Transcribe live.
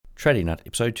Trading Nut,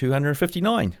 episode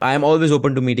 259. I am always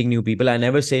open to meeting new people. I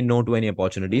never say no to any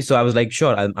opportunity. So I was like,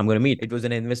 sure, I'm going to meet. It was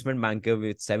an investment banker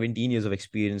with 17 years of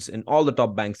experience in all the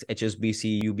top banks,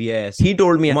 HSBC, UBS. He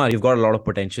told me, Umar, you've got a lot of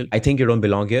potential. I think you don't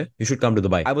belong here. You should come to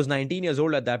Dubai. I was 19 years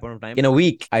old at that point of time. In a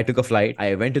week, I took a flight.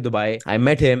 I went to Dubai. I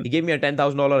met him. He gave me a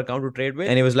 $10,000 account to trade with.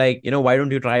 And he was like, why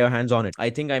don't you try your hands on it? I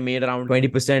think I made around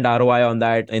 20% ROI on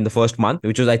that in the first month,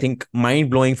 which was, I think, mind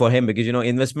blowing for him because,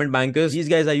 investment bankers, these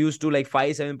guys are used to like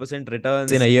 5-7%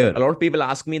 returns in a year. A lot of people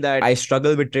ask me that I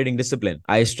struggle with trading discipline.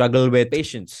 I struggle with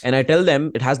patience. And I tell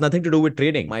them it has nothing to do with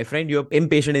trading. My friend, you're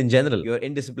impatient in general. You're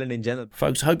indisciplined in general.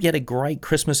 Folks, hope you had a great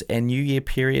Christmas and New Year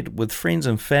period with friends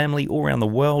and family all around the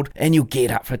world, and you'll get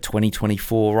up for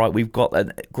 2024, right? We've got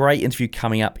a great interview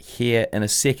coming up here in a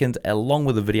second, along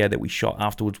with a video that we shot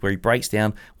afterwards where he breaks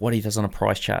down what he does on a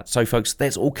price chart. So folks,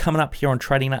 that's all coming up here on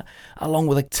Trading Nut, along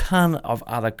with a ton of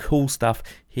other cool stuff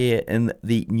here in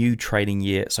the new trading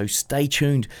year. So stay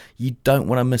tuned. You don't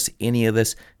want to miss any of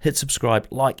this. Hit subscribe,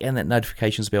 like, and that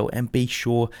notifications bell, and be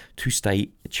sure to stay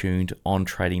tuned on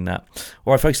Trading Nut.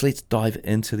 All right, folks, let's dive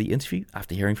into the interview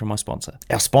after hearing from my sponsor.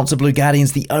 Our sponsor, Blue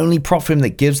Guardian's the only prop firm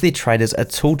that gives their traders a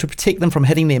tool to protect them from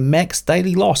hitting their max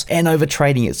daily loss and over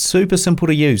trading. It's super simple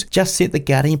to use. Just set the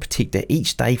Guardian Protector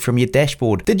each day from your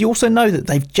dashboard. Did you also know that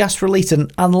they've just released an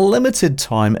unlimited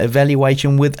time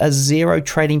evaluation with a 0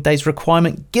 trading days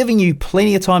requirement, giving you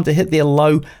plenty of time to hit their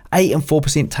low 8 and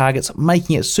 4% targets,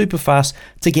 making it super fast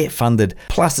to get funded.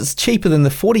 Plus, it's cheaper than the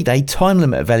 40-day time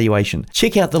limit evaluation.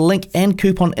 Check out the link and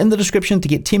coupon in the description to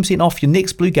get 10% off your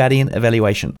next Blue Guardian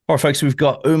evaluation. All right, folks, we've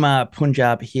got Umar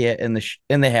Punjab here in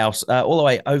the house, all the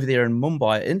way over there in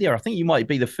Mumbai, India. I think you might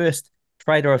be the first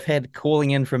trader I've had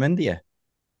calling in from India.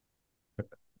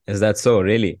 Is that so?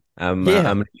 Really? I'm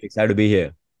really excited to be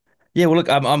here. Yeah, well, look,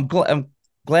 I'm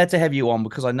glad to have you on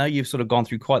because I know you've sort of gone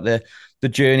through quite the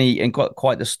journey and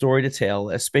quite the story to tell,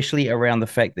 especially around the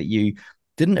fact that you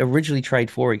didn't originally trade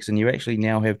Forex and you actually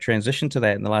now have transitioned to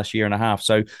that in the last year and a half.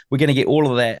 So we're going to get all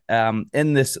of that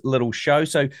in this little show.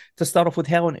 So to start off with,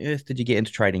 how on earth did you get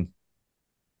into trading?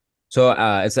 So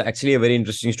it's actually a very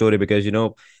interesting story because,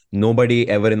 nobody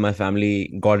ever in my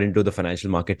family got into the financial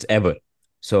markets ever.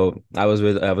 So I was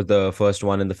the first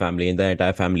one in the family, in the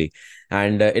entire family.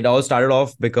 And it all started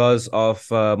off because of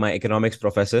my economics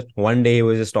professor. One day he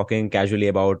was just talking casually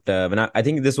about, I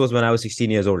think this was when I was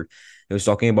 16 years old. He was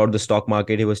talking about the stock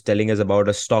market. He was telling us about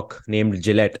a stock named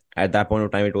Gillette. At that point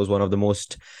of time, it was one of the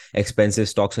most expensive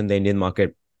stocks in the Indian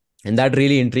market. And that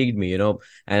really intrigued me, And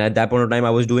at that point of time,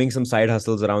 I was doing some side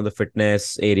hustles around the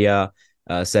fitness area,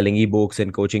 selling ebooks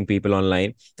and coaching people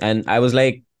online. And I was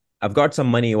like, I've got some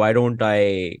money. Why don't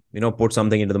I, put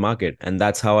something into the market? And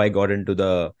that's how I got into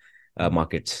the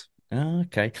markets.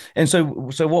 Okay. And so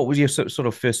what was your sort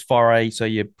of first foray? So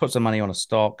you put some money on a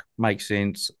stock, makes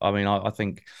sense. I mean, I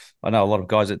think I know a lot of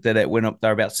guys that did it, went up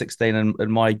there about 16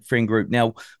 in my friend group.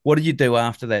 Now, what did you do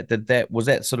after that?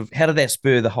 How did that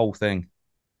spur the whole thing?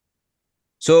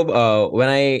 So when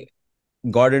I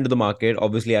got into the market,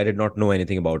 obviously I did not know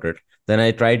anything about it. Then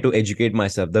I tried to educate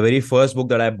myself. The very first book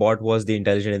that I bought was The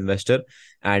Intelligent Investor.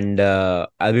 And I'll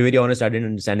be very honest, I didn't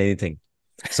understand anything.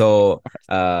 So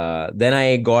then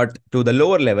I got to the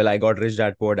lower level. I got Rich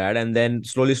Dad Poor Dad. And then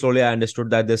slowly, I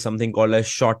understood that there's something called a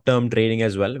short-term trading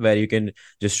as well, where you can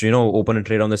just, open a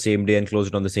trade on the same day and close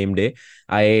it on the same day.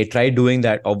 I tried doing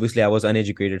that. Obviously, I was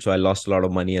uneducated, so I lost a lot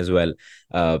of money as well.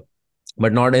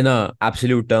 But not in a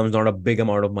absolute terms, not a big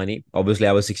amount of money. Obviously,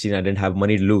 I was 16. I didn't have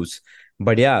money to lose.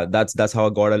 But yeah, that's how I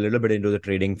got a little bit into the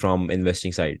trading from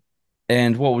investing side.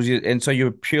 And so you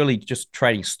were purely just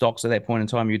trading stocks at that point in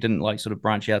time. You didn't like sort of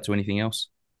branch out to anything else?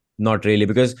 Not really,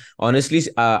 because honestly,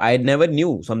 I never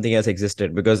knew something else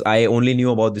existed because I only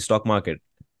knew about the stock market.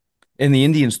 In the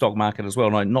Indian stock market as well,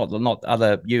 no, not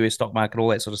other US stock market, all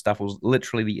that sort of stuff. Was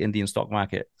literally the Indian stock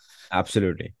market.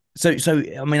 Absolutely. So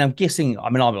I mean, I'm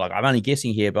only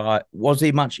guessing here, but was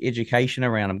there much education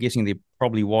around? I'm guessing there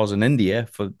probably was in India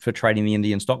for trading the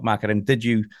Indian stock market. And did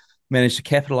you manage to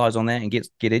capitalize on that and get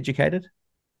educated?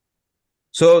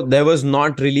 So there was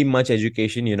not really much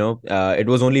education, it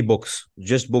was only books,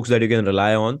 just books that you can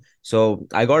rely on. So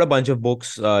I got a bunch of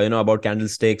books, about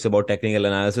candlesticks, about technical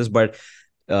analysis, but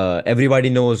everybody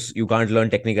knows you can't learn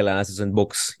technical analysis in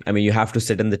books. I mean, you have to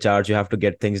sit in the charts, you have to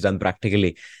get things done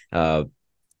practically.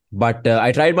 But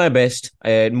I tried my best.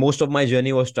 Most of my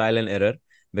journey was trial and error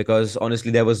because honestly,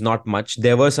 there was not much.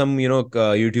 There were some,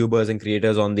 YouTubers and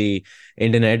creators on the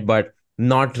internet, but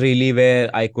not really where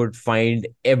I could find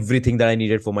everything that I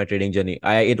needed for my trading journey.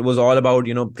 It was all about,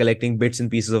 collecting bits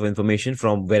and pieces of information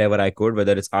from wherever I could,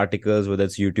 whether it's articles, whether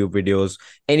it's YouTube videos,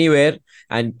 anywhere.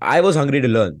 And I was hungry to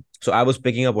learn. So I was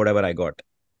picking up whatever I got.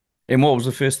 And what was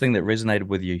the first thing that resonated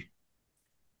with you?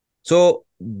 So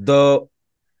the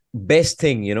best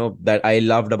thing, that I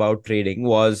loved about trading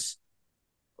was,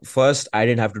 first, I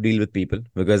didn't have to deal with people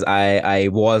because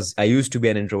I used to be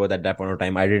an introvert at that point of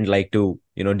time. I didn't like to,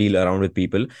 deal around with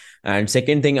people. And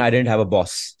second thing, I didn't have a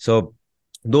boss. So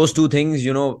those two things,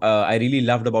 I really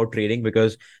loved about trading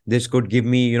because this could give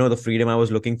me, the freedom I was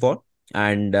looking for.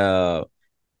 And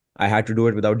I had to do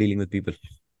it without dealing with people.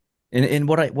 And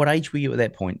what age were you at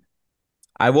that point?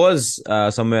 I was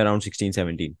somewhere around 16,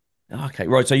 17. Okay,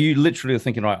 right. So you literally are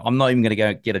thinking, right, I'm not even going to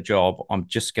go get a job. I'm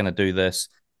just going to do this.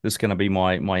 This is going to be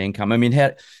my income. I mean,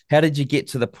 how did you get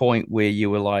to the point where you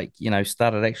were like,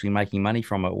 started actually making money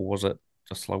from it, or was it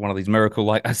just like one of these miracle,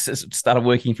 like I started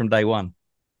working from day one?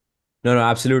 No, no,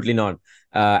 absolutely not.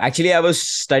 Actually, I was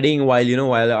studying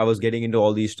while I was getting into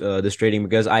all this trading,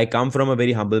 because I come from a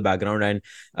very humble background, and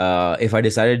if I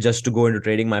decided just to go into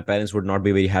trading, my parents would not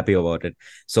be very happy about it.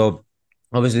 So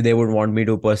obviously, they would want me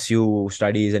to pursue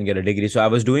studies and get a degree. So I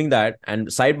was doing that,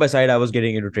 and side by side, I was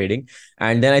getting into trading.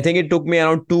 And then I think it took me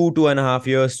around 2.5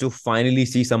 years to finally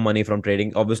see some money from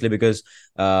trading. Obviously, because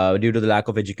due to the lack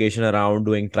of education around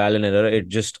doing trial and error, it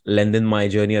just lengthened my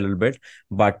journey a little bit.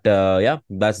 But yeah,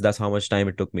 that's how much time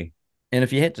it took me. And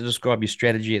if you had to describe your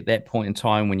strategy at that point in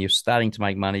time when you're starting to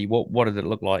make money, what did it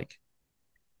look like?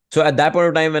 So at that point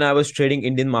of time when I was trading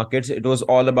Indian markets, it was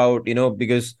all about,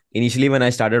 because initially when I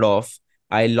started off,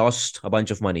 I lost a bunch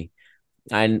of money.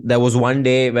 And there was one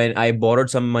day when I borrowed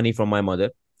some money from my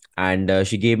mother, and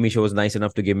she was nice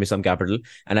enough to give me some capital,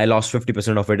 and I lost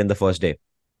 50% of it in the first day,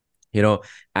 you know,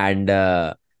 and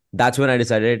that's when I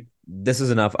decided this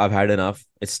is enough. I've had enough.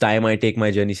 It's time I take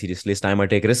my journey seriously. It's time I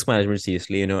take risk management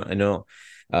seriously.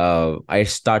 I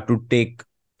start to take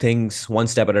things one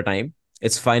step at a time.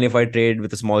 It's fine if I trade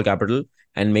with a small capital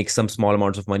and make some small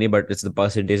amounts of money, but it's the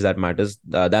percentage that matters.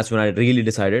 That's when I really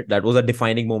decided. That was a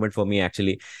defining moment for me,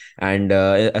 actually. And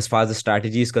as far as the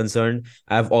strategy is concerned,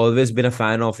 I've always been a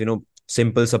fan of,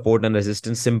 simple support and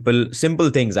resistance, simple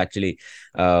things, actually.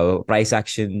 Price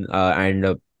action,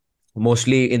 and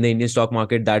mostly in the Indian stock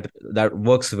market, that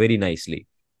works very nicely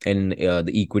in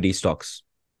the equity stocks.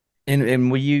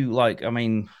 And were you like, I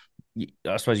mean,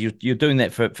 I suppose you're doing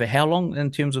that for how long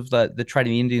in terms of the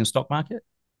trading the Indian stock market?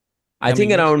 I How many think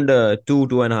years? around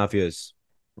 2.5 years.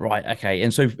 Right. Okay.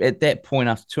 And so at that point,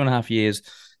 after 2.5 years,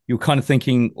 you're kind of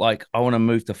thinking like, I want to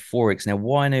move to Forex. Now,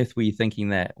 why on earth were you thinking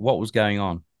that? What was going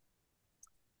on?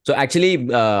 So actually,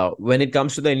 when it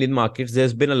comes to the Indian markets,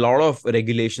 there's been a lot of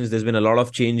regulations. There's been a lot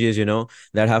of changes,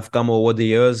 that have come over the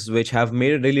years, which have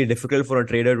made it really difficult for a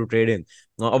trader to trade in.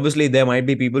 Now, obviously, there might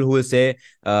be people who will say,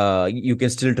 you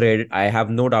can still trade. I have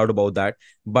no doubt about that.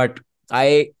 But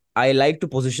I like to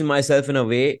position myself in a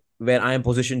way where I am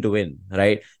positioned to win,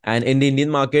 right? And in the Indian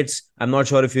markets, I'm not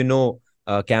sure if you know,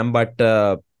 Cam, but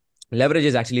leverage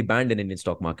is actually banned in Indian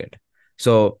stock market.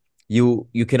 So you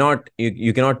cannot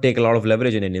take a lot of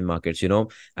leverage in Indian markets,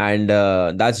 and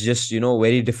that's just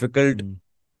very difficult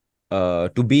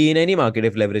Mm. to be in any market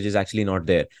if leverage is actually not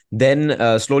there. Then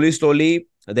slowly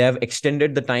they have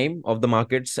extended the time of the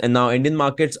markets, and now Indian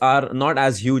markets are not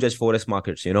as huge as forex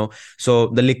markets, so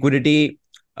the liquidity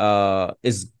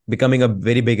is becoming a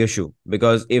very big issue,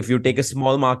 because if you take a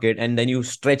small market and then you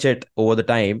stretch it over the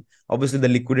time, obviously the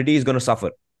liquidity is going to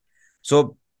suffer.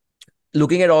 So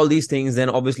looking at all these things, then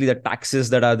obviously the taxes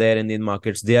that are there in the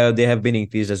markets, they have been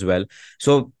increased as well.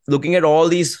 So looking at all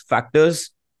these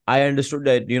factors, I understood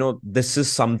that this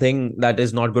is something that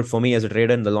is not good for me as a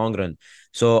trader in the long run.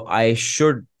 So I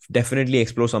should definitely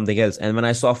explore something else. And when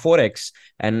I saw forex,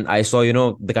 and I saw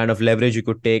the kind of leverage you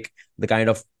could take, the kind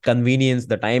of convenience,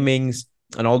 the timings,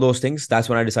 and all those things, that's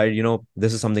when I decided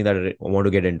this is something that I want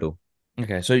to get into.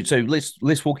 Okay. So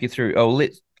let's walk you through. Oh,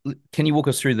 can you walk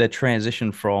us through the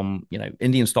transition from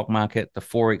Indian stock market to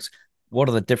Forex? What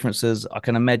are the differences? I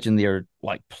can imagine there are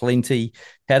like plenty.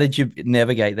 How did you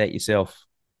navigate that yourself?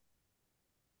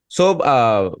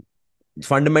 So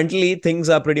fundamentally things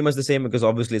are pretty much the same, because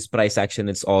obviously it's price action,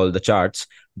 it's all the charts,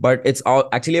 but it's all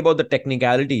actually about the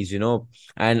technicalities.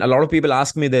 And a lot of people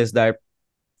ask me this, that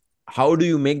how do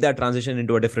you make that transition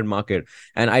into a different market?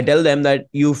 And I tell them that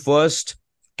you first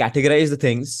categorize the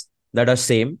things that are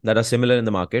similar in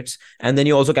the markets, and then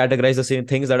you also categorize the same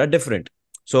things that are different.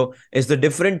 So it's the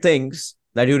different things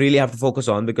that you really have to focus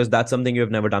on, because that's something you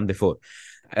have never done before.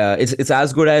 It's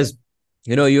as good as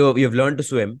you've learned to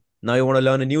swim. Now you want to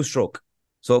learn a new stroke.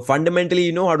 So fundamentally,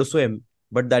 you know how to swim,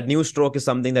 but that new stroke is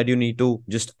something that you need to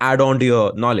just add on to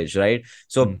your knowledge, right?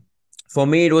 So Mm. for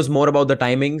me, it was more about the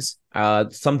timings.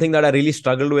 Something that I really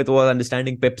struggled with was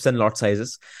understanding pips and lot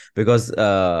sizes, because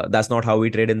that's not how we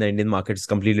trade in the Indian market. It's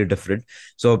completely different.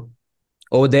 So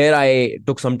Over there, I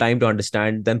took some time to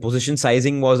understand. Then position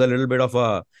sizing was a little bit of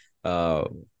a uh,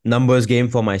 numbers game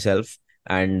for myself.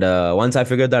 And once I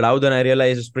figured that out, then I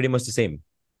realized it's pretty much the same.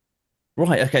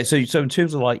 Right. Okay. So in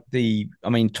terms of like I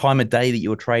mean, time of day that you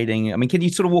were trading, I mean, can you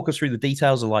sort of walk us through the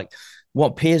details of like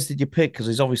what pairs did you pick? Because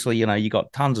there's obviously, you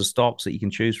got tons of stocks that you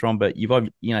can choose from, but you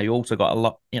also got a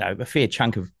lot, a fair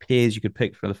chunk of pairs you could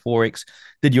pick for the Forex.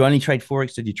 Did you only trade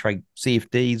Forex? Did you trade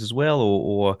CFDs as well?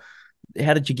 Or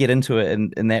how did you get into it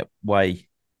in that way?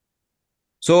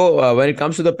 So when it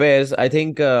comes to the pairs, I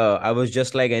think I was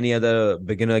just like any other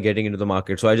beginner getting into the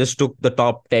market. So I just took the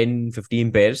top 10,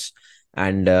 15 pairs,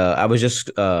 and I was just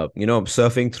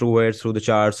surfing through it, through the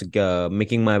charts,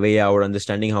 making my way out,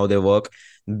 understanding how they work.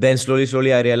 Then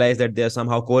slowly, I realized that they're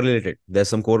somehow correlated. There's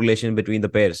some correlation between the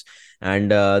pairs, and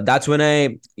that's when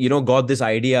I got this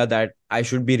idea that I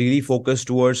should be really focused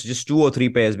towards just two or three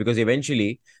pairs, because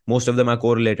eventually most of them are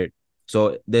correlated.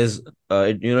 So there's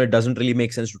it doesn't really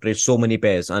make sense to trade so many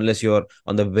pairs unless you're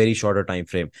on the very shorter time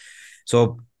frame.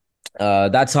 So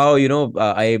that's how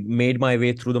I made my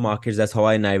way through the markets. That's how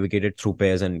I navigated through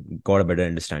pairs and got a better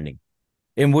understanding.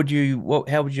 And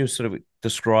how would you sort of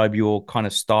describe your kind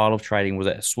of style of trading? Was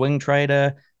it a swing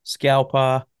trader,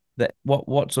 scalper?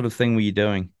 What sort of thing were you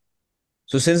doing?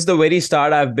 So since the very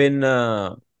start, I've been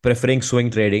preferring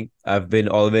swing trading. I've been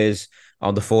always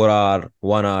on the 4 hour,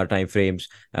 1 hour time frames,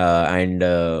 and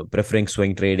preferring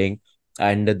swing trading.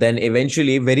 And then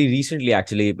eventually, very recently,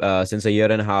 actually, since a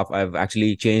year and a half, I've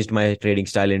actually changed my trading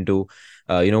style into,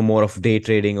 more of day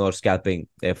trading or scalping,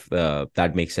 if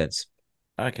that makes sense.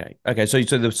 Okay. So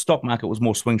the stock market was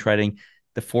more swing trading.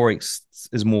 The Forex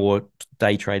is more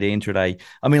day trader, intraday.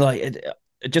 I mean, like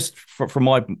just from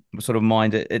my sort of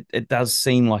mind, it does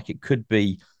seem like it could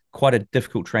be quite a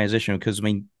difficult transition because I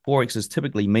mean, Forex is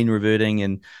typically mean reverting,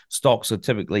 and stocks are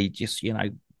typically just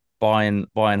buy and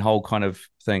hold kind of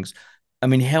things. I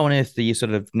mean, how on earth do you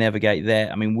sort of navigate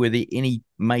that? I mean, were there any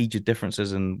major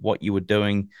differences in what you were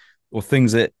doing, or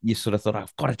things that you sort of thought,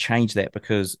 I've got to change that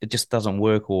because it just doesn't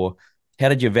work? Or how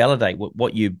did you validate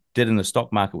what you did in the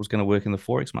stock market was going to work in the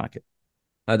Forex market?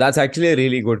 That's actually a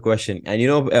really good question.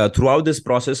 And throughout this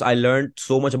process, I learned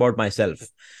so much about myself,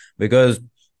 because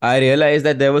I realized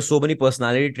that there were so many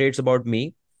personality traits about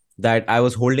me that I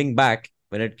was holding back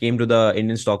when it came to the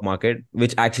Indian stock market,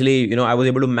 which actually, I was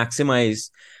able to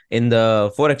maximize in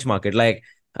the Forex market. Like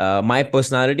my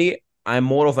personality, I'm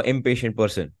more of an impatient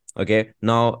person. Okay.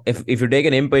 Now, if you take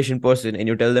an impatient person and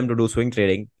you tell them to do swing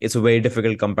trading, it's a very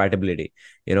difficult compatibility.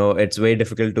 It's very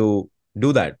difficult to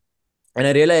do that. And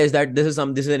I realized that this is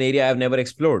an area I've never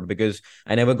explored because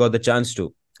I never got the chance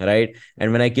to, right?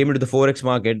 And when I came into the Forex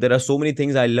market, there are so many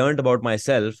things I learned about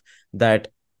myself that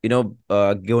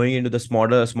going into the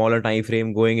smaller time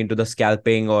frame, going into the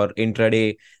scalping or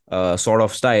intraday sort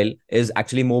of style is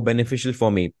actually more beneficial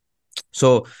for me.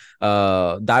 So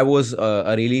that was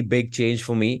a really big change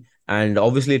for me, and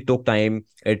obviously it took time.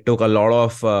 It took a lot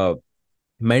of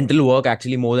mental work,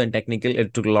 actually, more than technical.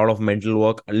 It took a lot of mental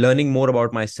work, learning more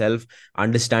about myself,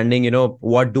 understanding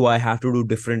what do I have to do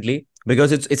differently,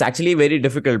 because it's actually very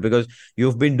difficult, because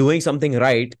you've been doing something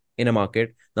right in a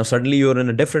market. Now suddenly you're in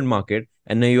a different market,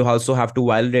 and then you also have to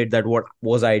validate that what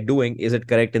was I doing, is it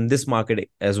correct in this market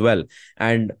as well.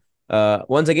 And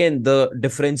once again, the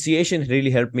differentiation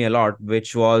really helped me a lot,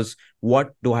 which was,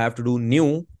 what do I have to do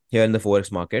new here in the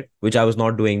Forex market, which I was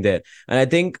not doing there. And I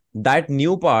think that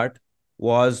new part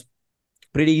was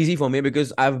pretty easy for me,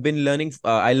 because I've been learning.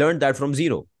 I learned that from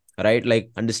zero, right?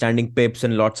 Like understanding pips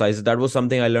and lot sizes. That was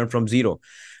something I learned from zero.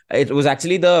 It was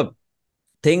actually the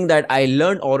thing that I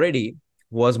learned already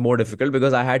was more difficult,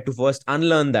 because I had to first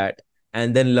unlearn that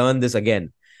and then learn this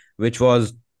again, which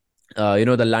was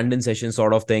the London session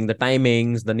sort of thing, the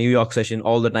timings, the New York session,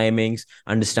 all the timings,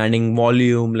 understanding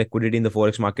volume, liquidity in the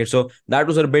Forex market. So that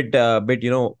was a bit of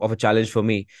a challenge for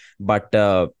me. But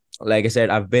like I said,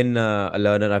 I've been a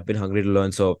learner. I've been hungry to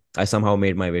learn. So I somehow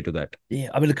made my way to that. Yeah,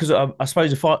 I mean, because I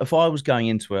suppose if I was going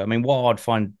into it, I mean, what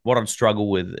I'd struggle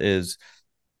with is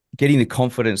getting the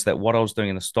confidence that what I was doing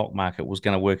in the stock market was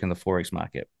going to work in the Forex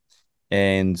market.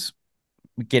 And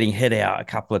getting hit out a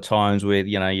couple of times with,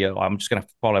 I'm just going to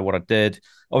follow what I did,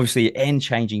 obviously, and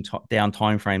changing down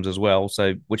time frames as well.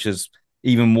 So, which is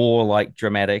even more like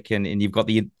dramatic. And you've got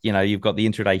the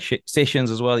intraday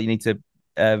sessions as well. You need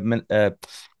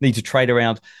to trade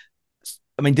around.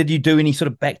 I mean, did you do any sort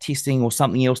of back testing or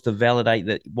something else to validate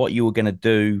that what you were going to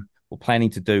do or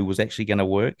planning to do was actually going to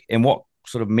work? And what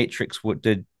sort of metrics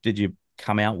did you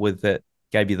come out with that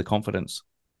gave you the confidence?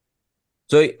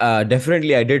 So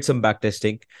definitely, I did some back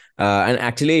testing, and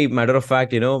actually, matter of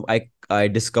fact, I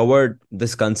discovered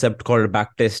this concept called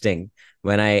back testing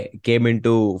when I came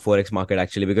into forex market,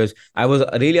 actually, because I was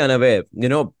really unaware.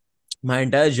 My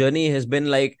entire journey has been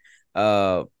like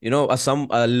a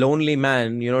lonely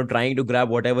man, trying to grab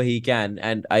whatever he can,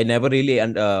 and I never really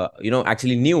and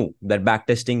actually knew that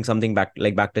backtesting, something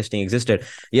backtesting existed.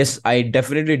 Yes, I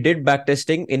definitely did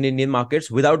backtesting in Indian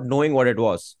markets without knowing what it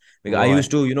was, because I Right.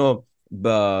 used to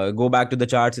go back to the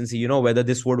charts and see whether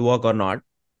this would work or not.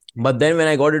 But then when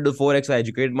I got into forex, I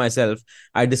educated myself.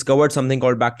 I discovered something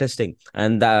called backtesting,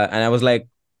 and I was like,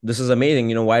 this is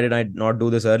amazing. Why did I not do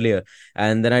this earlier?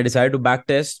 And then I decided to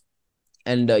backtest,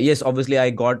 and yes, obviously I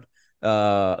got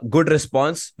good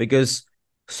response, because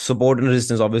support and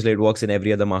resistance, obviously it works in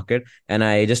every other market, and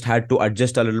I just had to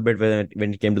adjust a little bit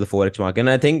when it came to the forex market. And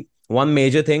I think one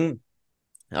major thing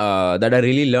that I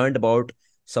really learned about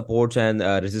supports and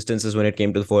resistances when it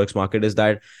came to the forex market is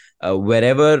that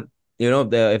wherever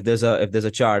if there's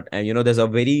a chart, and there's a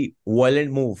very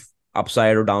violent move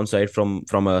upside or downside from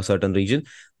a certain region,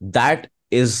 that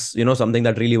is something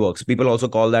that really works. People also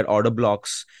call that order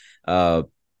blocks, uh,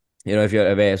 if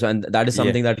you're aware. So, and that is Yeah.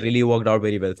 something that really worked out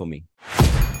very well for me.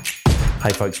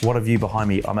 Hey folks, what a view behind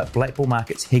me. I'm at Black Bull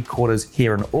Markets headquarters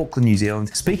here in Auckland, New Zealand.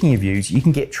 Speaking of views, you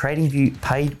can get TradingView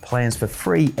paid plans for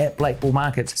free at Black Bull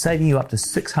Markets, saving you up to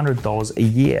 $600 a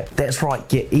year. That's right,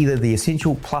 get either the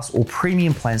Essential, Plus or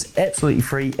Premium plans absolutely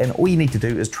free, and all you need to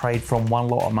do is trade from one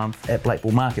lot a month at Black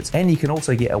Bull Markets. And you can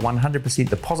also get a 100%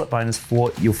 deposit bonus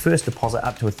for your first deposit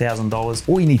up to $1,000.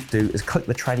 All you need to do is click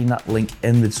the Trading Nut link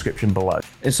in the description below.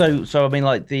 And so I mean,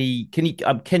 like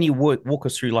can you walk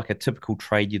us through like a typical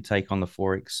trade you'd take on a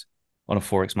forex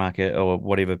market or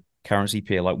whatever currency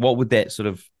pair? Like what would that sort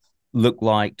of look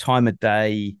like? Time of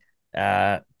day,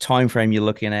 time frame you're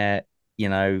looking at,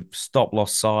 stop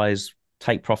loss size,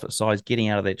 take profit size, getting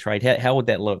out of that trade. How would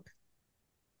that look?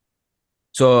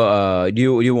 So do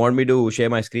you want me to share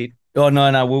my screen? Oh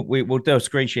no, we'll do a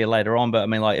screen share later on. But I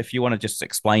mean, like if you want to just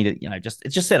explain it,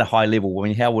 it's just at a high level. I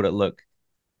mean, how would it look?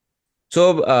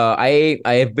 So I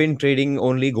have been trading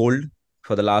only gold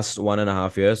for the last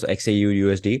 1.5 years, XAU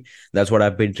USD. That's what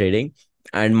I've been trading.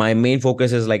 And my main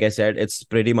focus is, like I said, it's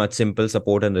pretty much simple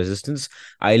support and resistance.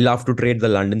 I love to trade the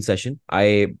London session.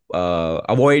 I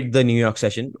avoid the New York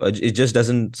session. It just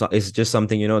doesn't. It's just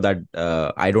something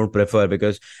that I don't prefer,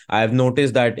 because I've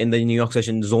noticed that in the New York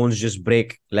session, zones just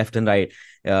break left and right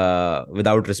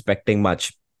without respecting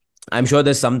much. I'm sure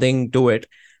there's something to it,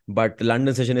 but the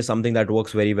London session is something that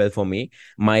works very well for me.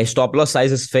 My stop loss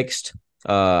size is fixed,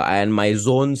 and my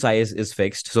zone size is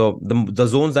fixed. So the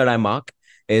zones that I mark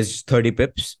is 30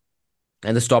 pips,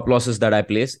 and the stop losses that I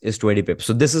place is 20 pips.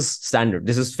 So this is standard.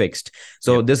 This is fixed.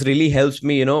 So Yep. this really helps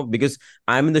me, because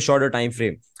I'm in the shorter time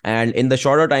frame, and in the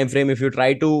shorter time frame, if you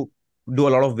try to do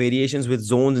a lot of variations with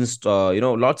zones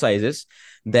and lot sizes,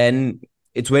 then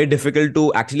it's very difficult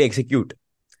to actually execute,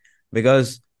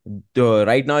 because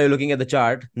right now you're looking at the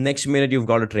chart, next minute you've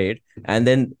got a trade, and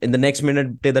then in the next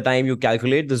minute, till the time you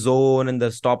calculate the zone and the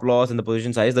stop loss and the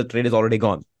position size, the trade is already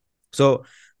gone. So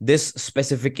this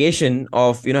specification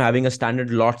of having a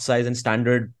standard lot size and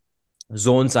standard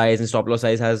zone size and stop loss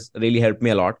size has really helped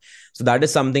me a lot. So that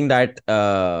is something that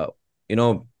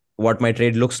what my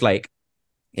trade looks like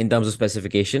in terms of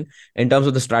specification. In terms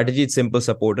of the strategy, it's simple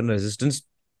support and resistance.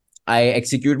 I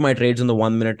execute my trades on the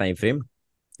 1 minute time frame.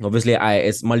 Obviously,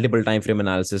 it's multiple time frame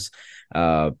analysis,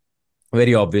 uh,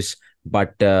 very obvious.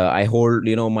 But I hold,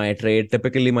 my trade.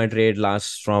 Typically, my trade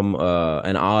lasts from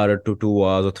an hour to 2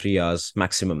 hours or 3 hours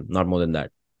maximum, not more than that.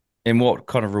 And what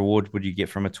kind of reward would you get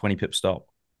from a 20 pip stop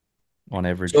on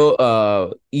average?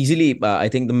 So easily, I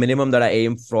think the minimum that I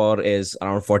aim for is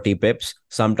around 40 pips.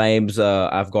 Sometimes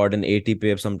I've got an 80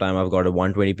 pip. Sometimes I've got a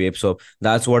 120 pip. So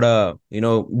that's what a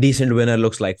decent winner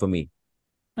looks like for me.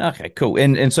 Okay, cool.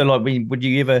 And so like, would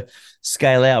you ever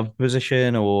scale out of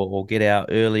position or get out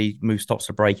early, move stops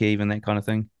to break even, that kind of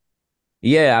thing?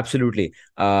 Yeah, absolutely.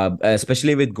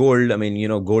 Especially with gold. I mean,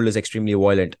 gold is extremely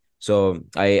violent. So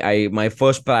my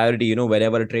first priority,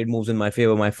 whenever a trade moves in my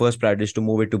favor, my first priority is to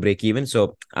move it to break even.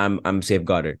 So I'm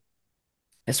safeguarded.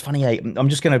 It's funny. I'm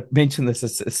just going to mention this.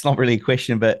 It's not really a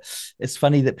question, but it's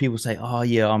funny that people say, "Oh,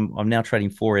 yeah, I'm now trading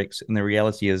forex," and the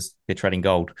reality is they're trading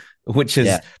gold, which is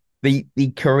Yeah.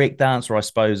 the correct answer, I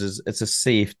suppose. Is it's a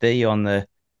CFD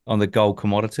on the gold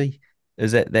commodity.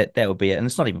 Is that would be it? And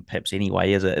it's not even pips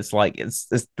anyway, is it? It's like it's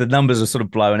the numbers are sort of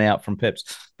blown out from pips,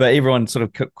 but everyone sort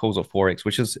of calls it forex.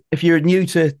 Which is, if you're new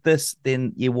to this,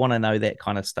 then you want to know that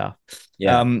kind of stuff.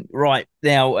 Yeah. Right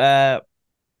now.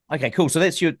 Okay, cool. So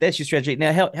that's your strategy.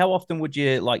 Now, how often would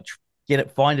you like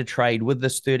find a trade with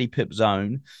this 30 pip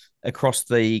zone across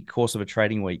the course of a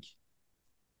trading week?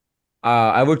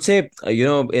 I would say,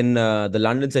 in the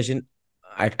London session,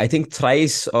 I think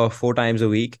thrice or four times a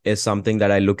week is something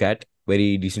that I look at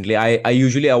very decently. I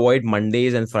usually avoid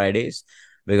Mondays and Fridays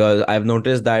because I've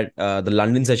noticed that the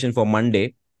London session for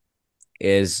Monday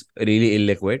is really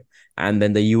illiquid, and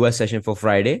then the US session for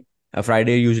Friday.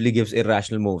 Friday usually gives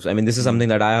irrational moves. I mean, this is Mm. something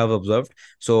that I have observed.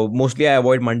 So mostly I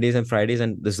avoid Mondays and Fridays,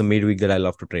 and this is the midweek that I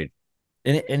love to trade.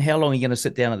 And how long are you going to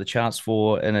sit down at the charts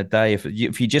for in a day? If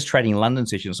you're just trading London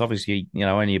sessions, obviously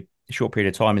only a short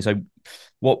period of time. And so,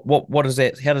 what is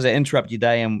that? How does that interrupt your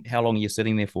day, and how long are you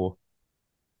sitting there for?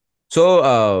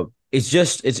 So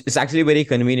it's actually very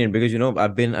convenient because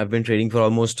I've been trading for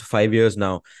almost 5 years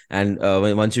now, and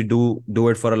once you do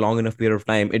it for a long enough period of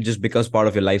time, it just becomes part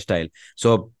of your lifestyle.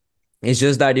 So it's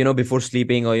just that before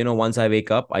sleeping, or once I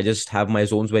wake up, I just have my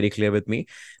zones very clear with me,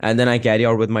 and then I carry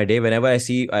out with my day. Whenever I've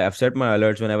set my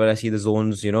alerts. Whenever I see the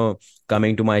zones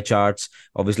coming to my charts,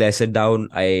 obviously I sit down,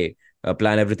 I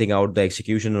plan everything out, the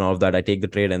execution and all of that. I take the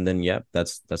trade, and then yeah,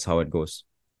 that's how it goes.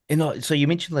 And so you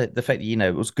mentioned the fact that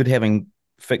it was good having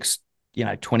fixed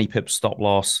 20 pips stop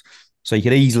loss, so you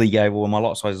could easily go, well, my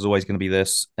lot size is always going to be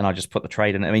this, and I just put the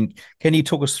trade in. I mean, can you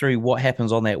talk us through what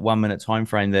happens on that 1 minute time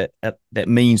frame that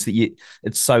means that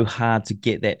it's so hard to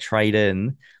get that trade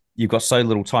in? You've got so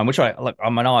little time, which I look.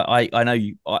 I mean, I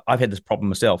know I've had this problem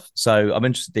myself, so I'm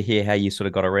interested to hear how you sort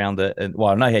of got around it. And well,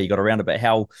 I know how you got around it, but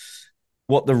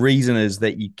what the reason is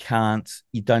that you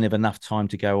don't have enough time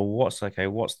to go, well, what's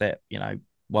that,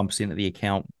 1% of the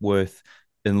account worth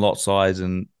in lot size,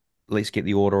 and let's get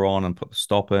the order on and put the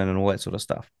stop in and all that sort of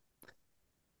stuff.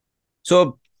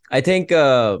 So I think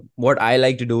what I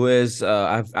like to do is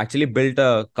I've actually built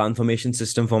a confirmation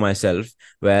system for myself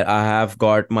where I have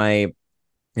got my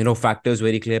factors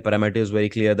very clear, parameters very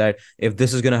clear, that if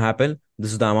this is going to happen,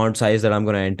 this is the amount size that I'm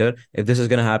going to enter. If this is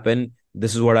going to happen,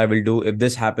 this is what I will do. If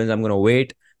this happens, I'm going to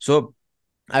wait. So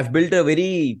I've built a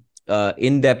very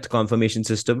in-depth confirmation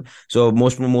system. So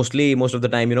most of the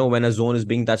time, when a zone is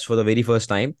being touched for the very first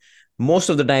time, most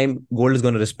of the time gold is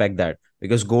going to respect that,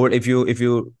 because gold, if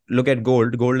you look at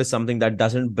gold is something that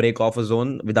doesn't break off a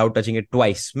zone without touching it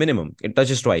twice minimum. It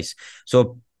touches twice.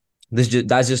 So that's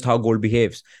just how gold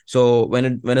behaves. So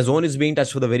when a zone is being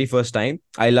touched for the very first time,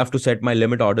 I love to set my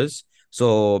limit orders.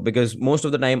 So because most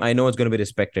of the time I know it's going to be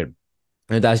respected.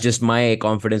 And that's just my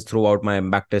confidence throughout my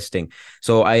back testing.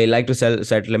 So I like to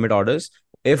set limit orders.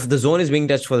 If the zone is being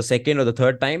touched for the second or the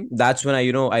third time, that's when I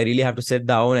really have to sit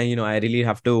down, and I really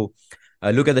have to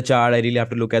look at the chart. I really have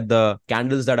to look at the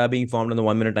candles that are being formed on the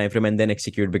 1 minute time frame and then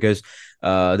execute, because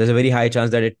there's a very high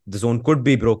chance that the zone could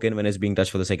be broken when it's being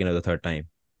touched for the second or the third time.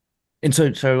 And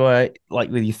like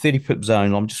with your 30 pip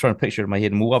zone, I'm just trying to picture it in my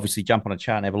head, and we'll obviously jump on a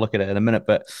chart and have a look at it in a minute.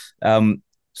 But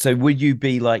so would you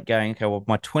be like going, okay, well,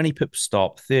 my 20 pip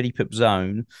stop, 30 pip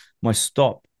zone, my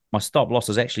stop loss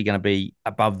is actually going to be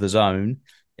above the zone.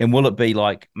 And will it be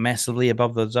like massively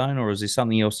above the zone, or is there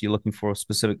something else you're looking for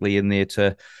specifically in there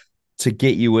to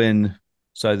get you in,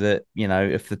 so that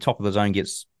if the top of the zone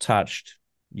gets touched,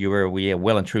 you're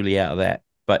well and truly out of that.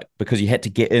 But because you had to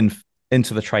get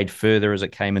into the trade further as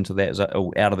it came into that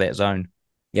out of that zone.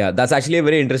 Yeah, that's actually a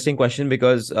very interesting question,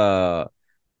 because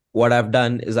what I've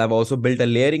done is I've also built a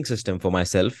layering system for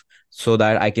myself so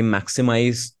that I can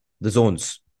maximize the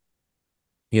zones.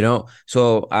 So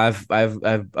so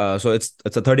it's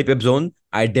a 30 pip zone.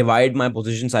 I divide my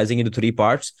position sizing into three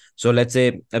parts. So let's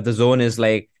say if the zone is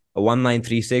like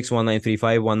 1936,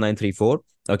 1935, 1934.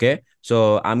 Okay,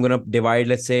 so I'm gonna divide,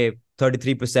 let's say,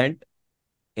 33%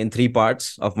 in three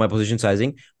parts of my position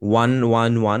sizing, 1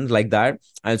 1 1, like that.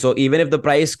 And so even if the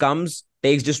price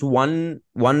takes just one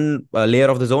layer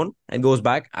of the zone and goes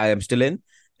back, I am still in.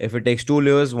 If it takes two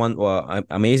layers, one,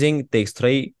 amazing. Takes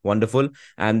three, wonderful.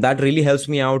 And that really helps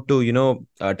me out to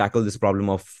tackle this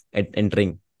problem of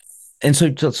entering. And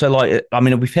so like, I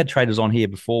mean, we've had traders on here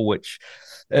before which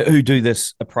who do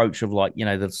this approach of like,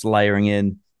 that's layering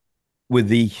in with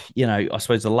the, I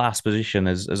suppose the last position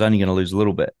is only going to lose a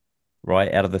little bit,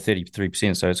 right, out of the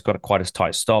 33%. So it's got quite a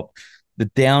tight stop. The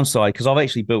downside, because I've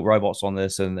actually built robots on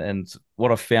this, and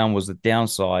what I found was the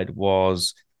downside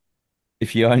was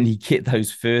if you only get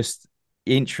those first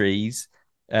entries,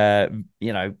 all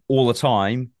the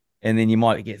time, and then you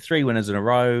might get three winners in a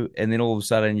row, and then all of a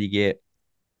sudden you get,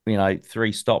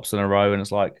 three stops in a row, and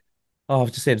it's like, oh,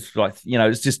 I've just had like,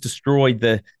 it's just destroyed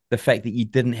the fact that you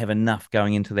didn't have enough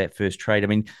going into that first trade. I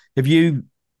mean, have you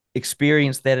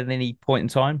experienced that at any point in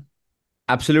time?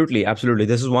 Absolutely, absolutely.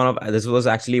 This was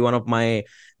actually one of my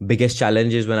biggest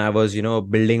challenges when I was,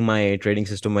 building my trading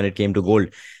system when it came to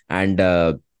gold. And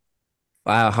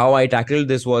how I tackled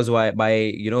this was by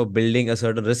building a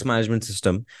certain risk management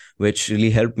system, which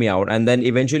really helped me out. And then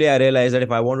eventually I realized that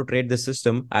if I want to trade this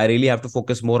system, I really have to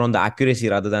focus more on the accuracy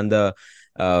rather than the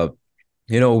uh,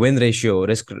 win ratio,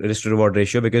 risk to reward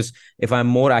ratio. Because if I'm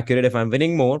more accurate, if I'm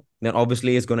winning more, then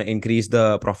obviously it's going to increase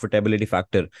the profitability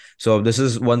factor. So this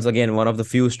is once again one of the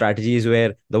few strategies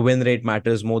where the win rate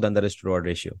matters more than the risk to reward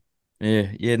ratio.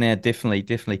 Yeah, yeah, now definitely,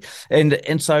 definitely.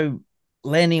 And so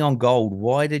landing on gold,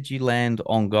 why did you land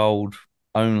on gold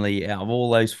only out of all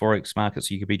those forex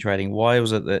markets you could be trading? Why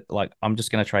was it that like I'm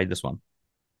just going to trade this one?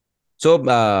 So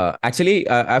actually,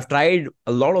 I've tried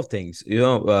a lot of things.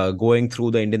 Going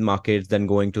through the Indian markets, then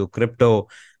going to crypto,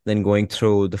 then going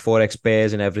through the forex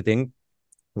pairs and everything.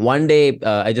 One day,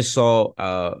 I just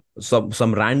saw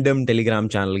some random Telegram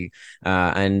channel,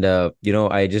 and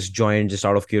I just joined just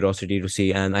out of curiosity to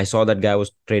see, and I saw that guy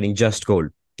was trading just gold.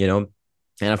 You know,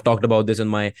 and I've talked about this in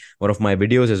my one of my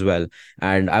videos as well.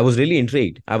 And I was really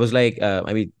intrigued. I was like,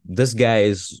 I mean, this guy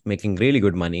is making really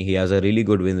good money. He has a really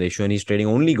good win ratio, and he's trading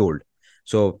only gold.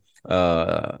 So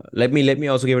let me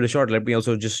also give it a shot. Let me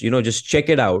also just check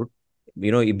it out.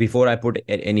 Before I put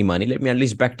any money, let me at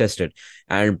least back test it.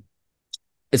 And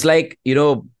it's like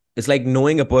it's like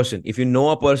knowing a person. If you know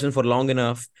a person for long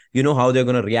enough, you know how they're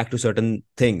going to react to certain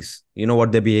things, you know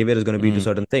what their behavior is going to be to Mm,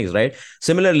 certain things, right?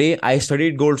 Similarly, I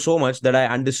studied gold so much that I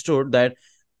understood that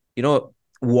you know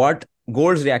what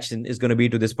gold's reaction is going to be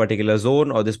to this particular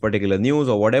zone or this particular news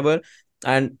or whatever.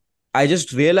 And I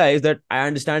just realized that I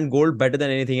understand gold better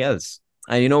than anything else.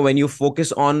 And when you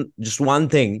focus on just one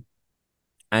thing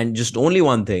and just only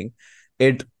one thing,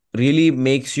 it really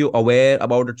makes you aware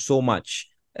about it so much.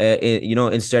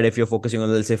 Instead, if you're focusing on,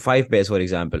 let's say, five pairs, for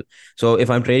example. So if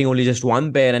I'm trading only just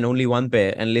one pair and only one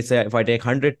pair, and let's say if I take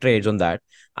 100 trades on that,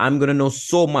 I'm going to know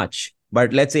so much.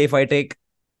 But let's say if I take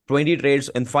 20 trades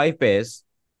in five pairs,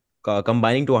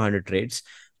 combining to 100 trades,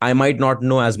 I might not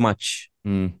know as much.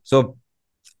 mm. So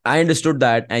I understood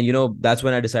that, and that's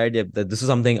when I decided that this is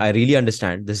something I really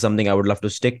understand. This is something I would love to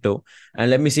stick to, and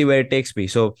let me see where it takes me.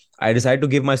 So I decided to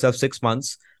give myself 6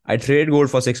 months. I traded gold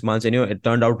for 6 months, and it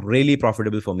turned out really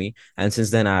profitable for me. And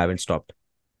since then, I haven't stopped.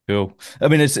 Cool. I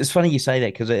mean, it's funny you say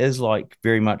that because it is like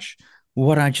very much, well,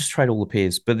 why don't I just trade all the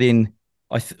pairs? But then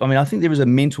I mean, I think there is a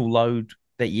mental load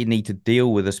that you need to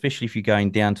deal with, especially if you're going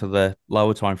down to the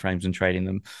lower time frames and trading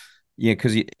them. Yeah,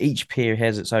 because each pair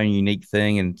has its own unique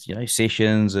thing, and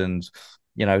sessions, and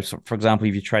so for example,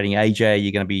 if you're trading AJ,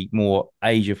 you're going to be more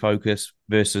Asia focused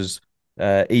versus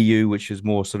EU, which is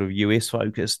more sort of US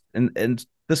focused, and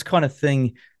this kind of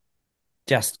thing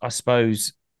just, I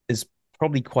suppose, is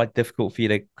probably quite difficult for you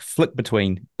to flick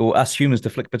between, or us humans to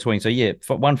flick between. So yeah,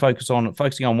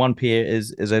 focusing on one pair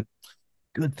is a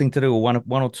good thing to do, or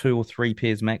one or two or three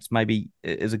pairs max maybe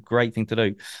is a great thing to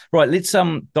do. Right, let's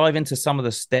dive into some of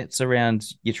the stats around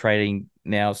your trading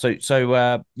now. So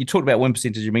you talked about win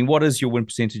percentage. I mean, what does your win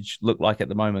percentage look like at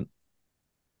the moment?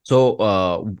 So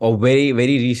a very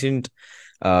very recent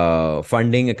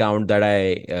funding account that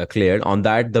I cleared, on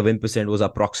that the win percent was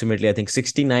approximately, I think,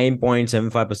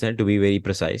 69.75%, to be very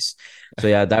precise. So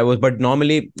yeah, that was, but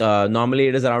normally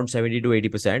it is around 70 to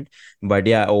 80%. But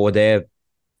yeah, over there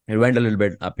it went a little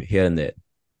bit up here and there.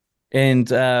 And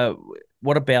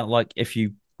what about like if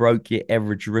you broke your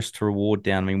average risk to reward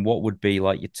down? I mean, what would be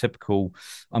like your typical,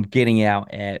 I'm getting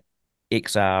out at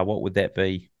XR, what would that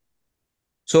be?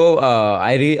 So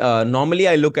normally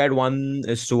I look at 1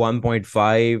 is to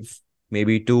 1.5,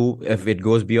 maybe 2. If it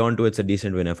goes beyond 2, it's a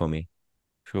decent winner for me.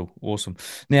 Cool, awesome.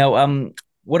 Now,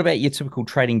 what about your typical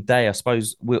trading day? I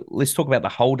suppose let's talk about the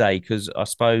whole day because I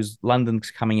suppose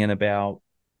London's coming in about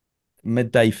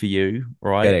midday for you,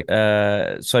 right?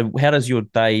 Correct. So how does your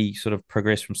day sort of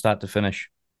progress from start to finish?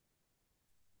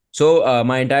 So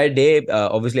my entire day,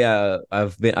 obviously,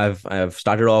 I've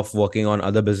started off working on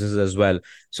other businesses as well.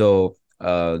 So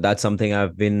that's something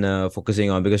I've been focusing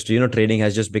on, because trading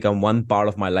has just become one part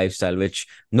of my lifestyle, which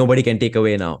nobody can take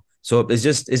away now. So it's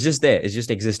just there, it's just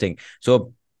existing.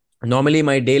 So normally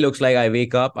my day looks like, I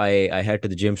wake up, I head to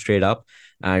the gym straight up,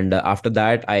 and after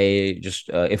that I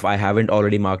just if I haven't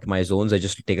already marked my zones, I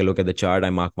just take a look at the chart, I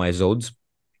mark my zones.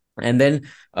 And then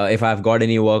if I've got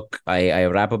any work, I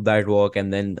wrap up that work,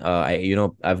 and then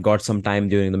I've got some time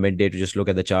during the midday to just look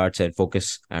at the charts and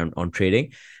focus on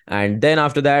trading. And then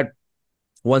after that,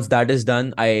 once that is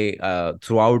done, I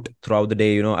throughout the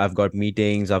day, I've got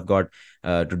meetings, I've got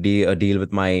deal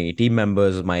with my team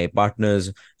members, my partners,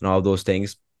 and all those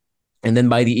things. And then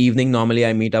by the evening, normally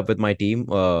I meet up with my team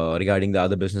regarding the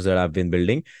other business that I've been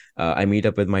building. I meet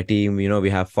up with my team, we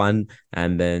have fun.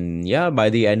 And then yeah,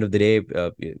 by the end of the day,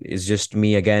 it's just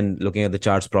me again looking at the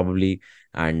charts probably.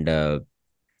 And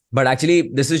But actually,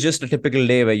 this is just a typical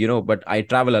day where, but I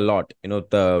travel a lot.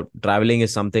 The traveling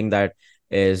is something that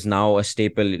is now a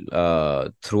staple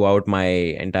throughout my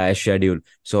entire schedule.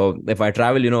 So if I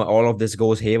travel, all of this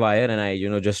goes haywire, and I,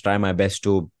 just try my best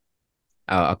to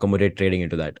accommodate trading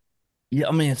into that. Yeah,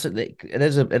 I mean, it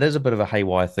is a bit of a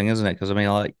haywire thing, isn't it? Because I mean,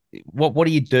 like, what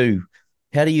do you do?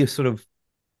 How do you sort of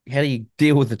how do you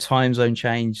deal with the time zone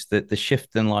change, the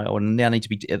shift in like, oh, now need to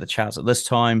be at the charts at this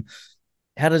time?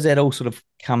 How does that all sort of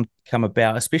come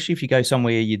about? Especially if you go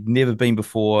somewhere you'd never been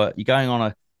before, you're going on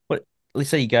a what? Let's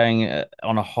say you're going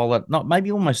on a holiday, not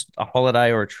maybe almost a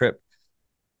holiday or a trip,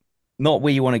 not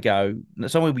where you want to go,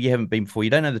 somewhere where you haven't been before. You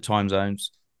don't know the time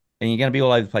zones, and you're going to be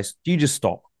all over the place. Do you just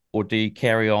stop, or do you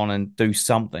carry on and do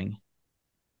something?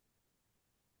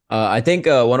 I think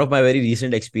one of my very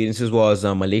recent experiences was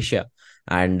Malaysia,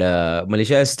 and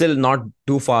Malaysia is still not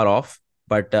too far off,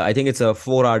 but I think it's a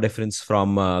 4 hour difference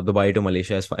from Dubai to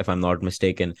Malaysia, if I'm not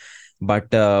mistaken. But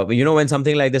when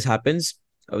something like this happens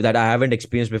that I haven't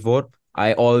experienced before,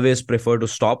 I always prefer to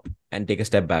stop and take a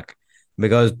step back,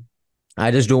 because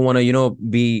I just don't want to,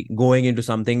 be going into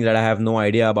something that I have no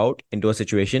idea about, into a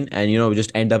situation, and,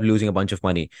 just end up losing a bunch of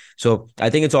money. So I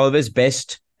think it's always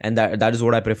best, and that is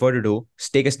what I prefer to do.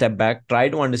 Take a step back, try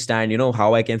to understand,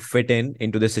 how I can fit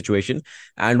into this situation.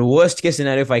 And worst case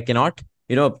scenario, if I cannot,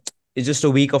 it's just a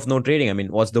week of no trading. I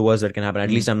mean, what's the worst that can happen? At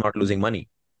Mm. least I'm not losing money.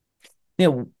 Yeah,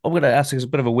 I'm going to ask you a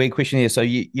bit of a weird question here. So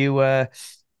you've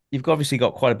obviously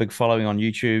got quite a big following on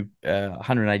YouTube,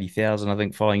 180,000, I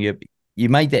think, following you. You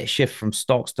made that shift from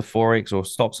stocks to forex, or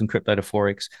stocks and crypto to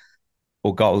forex,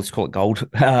 or gold. Let's call it gold.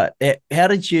 How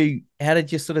did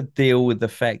you sort of deal with the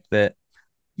fact that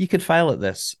you could fail at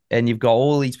this, and you've got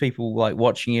all these people like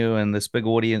watching you and this big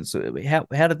audience?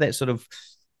 How did that sort of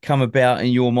come about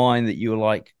in your mind, that you were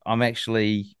like, I'm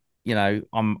actually,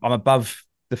 I'm above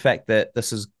the fact that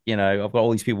this is, I've got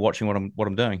all these people watching what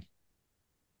I'm doing.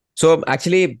 So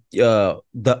actually,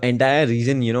 the entire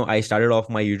reason, I started off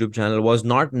my YouTube channel was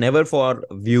not never for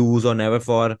views, or never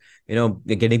for,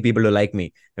 getting people to like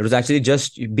me. It was actually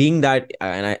just being that,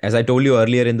 and as I told you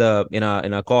earlier in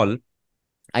a call,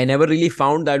 I never really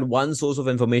found that one source of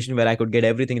information where I could get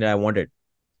everything that I wanted.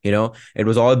 It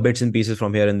was all bits and pieces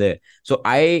from here and there. So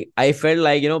I felt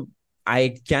like,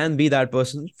 I can be that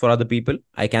person for other people.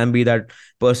 I can be that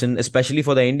person, especially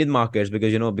for the Indian markets,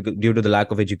 because, because due to the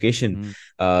lack of education.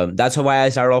 Mm, That's why I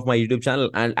started off my YouTube channel.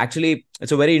 And actually,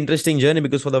 it's a very interesting journey,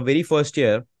 because for the very first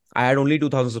year, I had only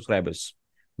 2,000 subscribers.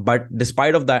 But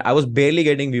despite of that, I was barely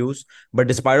getting views. But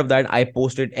despite of that, I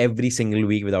posted every single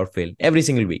week without fail. Every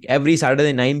single week, every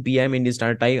Saturday 9 p.m. Indian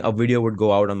Standard Time, a video would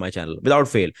go out on my channel without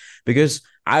fail, because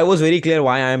I was very clear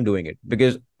why I am doing it.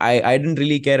 Because I didn't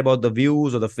really care about the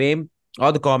views or the fame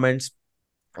or the comments.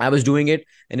 I was doing it.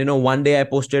 And, one day I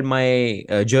posted my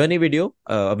journey video,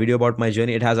 a video about my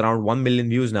journey. It has around 1 million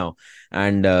views now.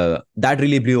 And that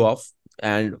really blew off.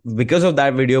 And because of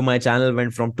that video, my channel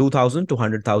went from 2,000 to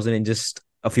 100,000 in just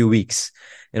a few weeks.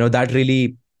 That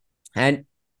really, and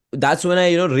that's when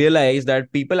I, realized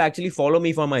that people actually follow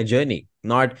me for my journey,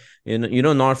 not,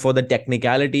 not for the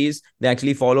technicalities. They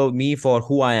actually follow me for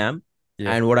who I am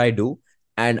yeah. and what I do.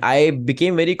 And I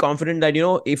became very confident that,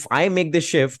 if I make this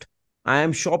shift, I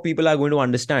am sure people are going to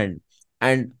understand.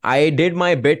 And I did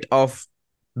my bit of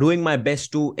doing my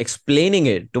best to explaining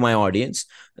it to my audience,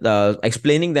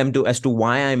 explaining them to as to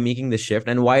why I'm making this shift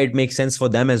and why it makes sense for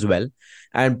them as well.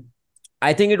 And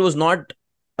I think it was not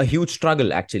a huge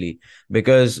struggle, actually,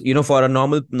 because, for a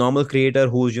normal creator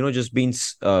who's, just been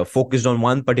focused on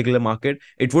one particular market,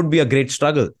 it would be a great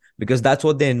struggle, because that's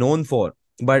what they're known for.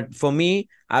 But for me,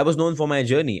 I was known for my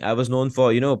journey. I was known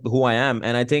for, who I am.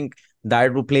 And I think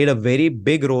that played a very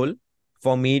big role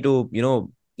for me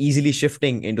to, easily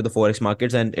shifting into the forex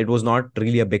markets. And it was not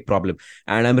really a big problem.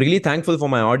 And I'm really thankful for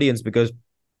my audience, because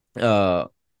uh,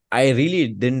 I really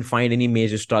didn't find any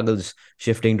major struggles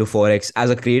shifting to forex as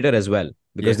a creator as well,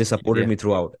 because Yeah, they supported yeah. me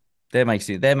throughout. That makes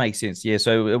sense. That makes sense. Yeah.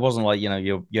 So it wasn't like,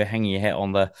 you're hanging your hat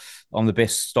on the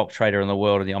best stock trader in the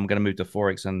world, and I'm going to move to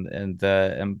forex and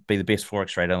be the best forex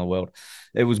trader in the world.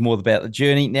 It was more about the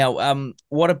journey. Now,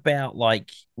 what about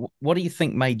like what do you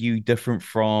think made you different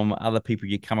from other people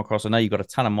you come across? I know you've got a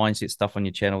ton of mindset stuff on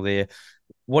your channel there.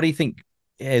 What do you think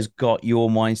has got your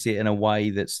mindset in a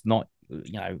way that's not,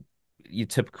 your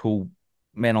typical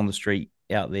man on the street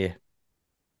out there?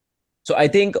 So I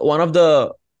think one of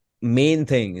the main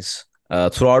things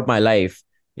throughout my life,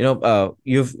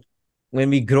 you've when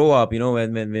we grow up,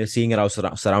 when we're seeing our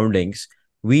surroundings,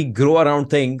 we grow around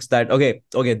things that, okay,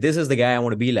 this is the guy I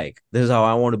want to be like. This is how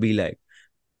I want to be like.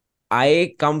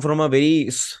 I come from a very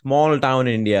small town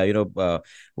in India,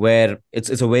 where it's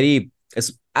a very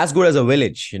It's as good as a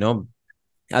village,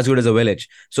 as good as a village.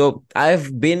 So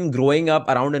I've been growing up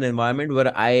around an environment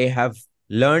where I have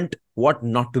learned what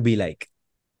not to be like.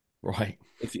 Right.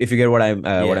 If you get what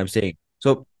Yeah. I'm saying.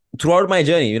 So throughout my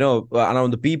journey,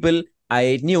 around the people,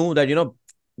 I knew that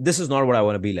this is not what I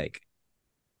want to be like.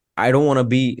 I don't want to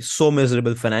be so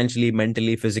miserable financially,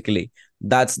 mentally, physically.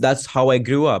 That's how I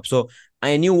grew up. So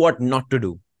I knew what not to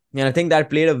do, and I think that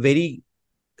played a very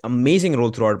amazing role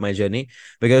throughout my journey,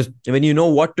 because when you know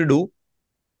what to do,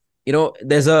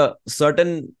 there's a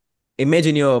certain image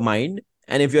in your mind,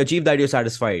 and if you achieve that, you're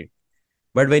satisfied.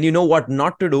 But when you know what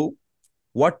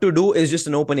to do is just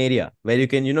an open area where you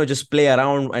can just play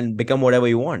around and become whatever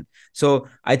you want. So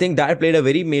I think that played a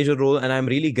very major role, and I'm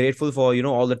really grateful for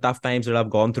all the tough times that I've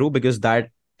gone through, because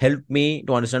that helped me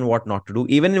to understand what not to do,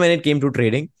 even when it came to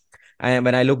trading. And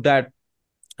when I looked at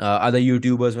other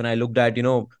YouTubers, when I looked at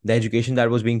the education that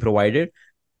was being provided,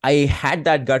 I had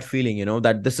that gut feeling,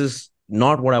 that this is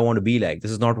not what I want to be like,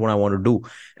 this is not what I want to do.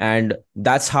 And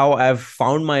that's how I've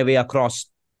found my way across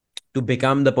to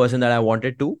become the person that I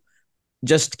wanted to,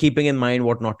 just keeping in mind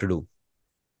what not to do.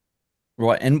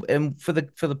 Right, and for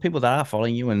the people that are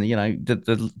following you, and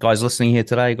the guys listening here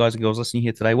today, guys and girls listening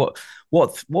here today, what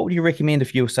would you recommend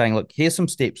if you were saying, look, here's some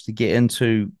steps to get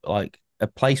into like a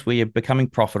place where you're becoming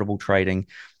profitable trading?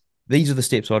 These are the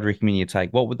steps I'd recommend you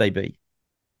take. What would they be?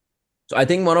 So I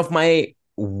think one of my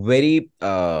very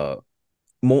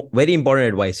very important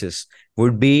advices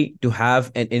would be to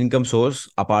have an income source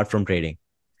apart from trading.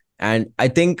 And I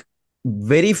think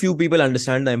very few people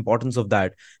understand the importance of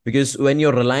that, because when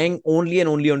you're relying only and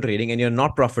only on trading and you're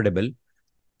not profitable,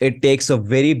 it takes a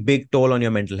very big toll on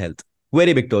your mental health.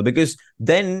 Very big toll, because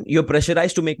then you're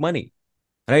pressurized to make money,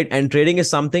 right? And trading is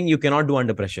something you cannot do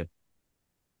under pressure,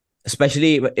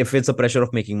 especially if it's a pressure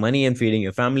of making money and feeding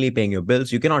your family, paying your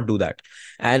bills. You cannot do that.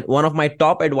 And one of my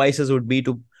top advices would be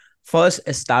to first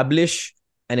establish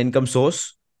an income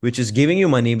source which is giving you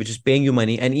money, which is paying you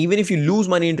money. And even if you lose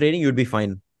money in trading, you'd be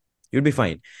fine. You'd be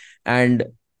fine. And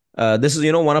this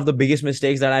is one of the biggest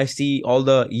mistakes that I see all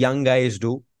the young guys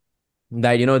do,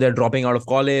 that they're dropping out of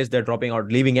college, they're dropping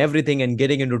out, leaving everything and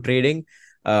getting into trading.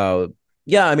 uh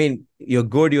yeah, I mean, you're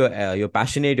good, you're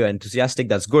passionate, you're enthusiastic,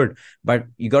 that's good, but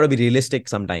you got to be realistic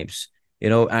sometimes.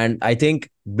 And I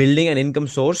think building an income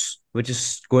source which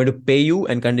is going to pay you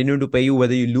and continue to pay you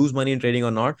whether you lose money in trading or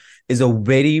not is a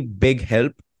very big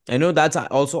help. I know that's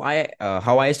also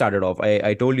how I started off.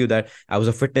 I told you that I was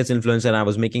a fitness influencer and I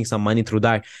was making some money through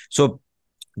that. So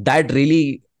that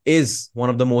really is one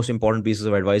of the most important pieces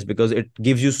of advice, because it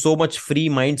gives you so much free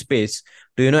mind space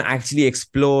to actually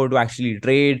explore, to actually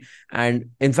trade, and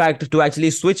in fact to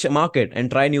actually switch a market and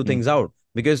try new Mm. things out.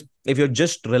 Because if you're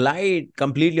just relied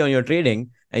completely on your trading,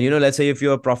 and let's say if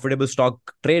you're a profitable stock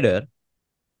trader,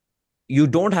 you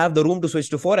don't have the room to switch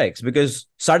to forex, because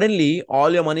suddenly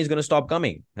all your money is going to stop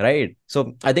coming, right?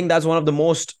 So I think that's one of the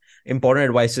most important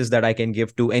advices that I can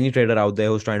give to any trader out there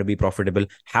who's trying to be profitable.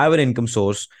 Have an income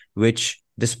source which,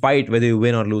 despite whether you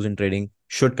win or lose in trading,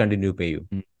 should continue to pay you.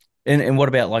 Mm. And what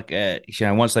about like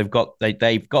once they've got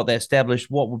that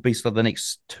established, what would be sort of the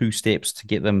next two steps to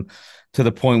get them to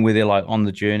the point where they're like on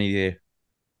the journey there?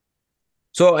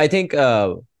 So I think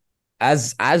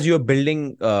as you're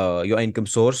building your income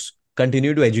source,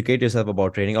 continue to educate yourself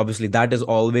about trading. Obviously that is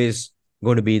always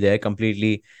going to be there.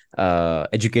 Completely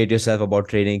educate yourself about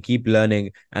trading, keep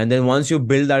learning, and then once you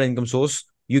build that income source,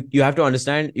 you have to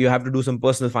understand, you have to do some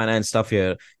personal finance stuff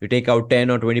here. You take out 10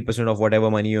 or 20% of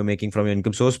whatever money you're making from your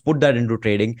income source, put that into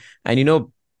trading, and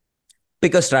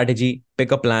pick a strategy,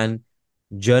 pick a plan,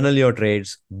 journal your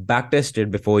trades, backtest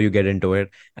it before you get into it.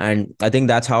 And I think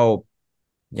that's how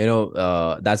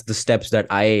that's the steps that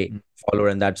I Mm. followed,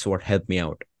 and that's what helped me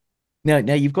out.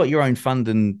 Now you've got your own fund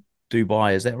in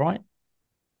Dubai, is that right?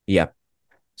 Yeah.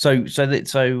 So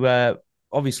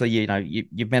obviously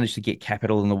you've managed to get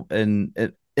capital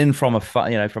in from a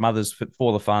fund, from others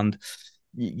for the fund.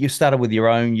 You started with your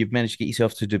own. You've managed to get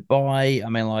yourself to Dubai. I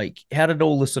mean, like, how did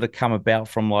all this sort of come about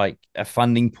from like a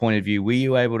funding point of view? Were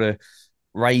you able to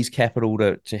raise capital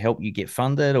to help you get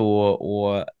funded,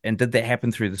 or and did that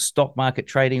happen through the stock market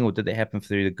trading, or did that happen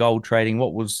through the gold trading?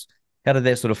 How did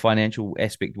that sort of financial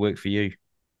aspect work for you?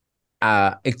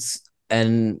 It's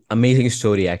an amazing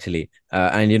story, actually.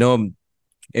 And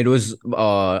it was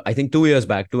I think 2 years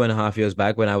back, 2.5 years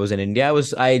back, when I was in India.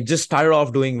 I just started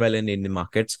off doing well in Indian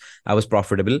markets. I was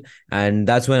profitable, and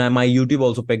that's when my YouTube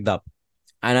also picked up.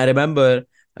 And I remember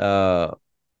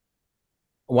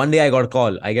one day I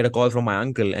get a call from my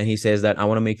uncle, and he says that I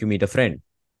want to make you meet a friend.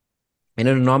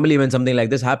 And normally when something like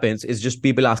this happens, it's just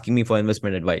people asking me for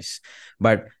investment advice.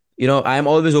 But I'm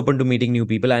always open to meeting new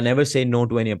people. I never say no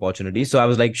to any opportunity. So I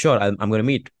was like, sure, I'm going to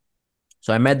meet.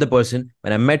 So I met the person.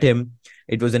 When I met him,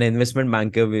 it was an investment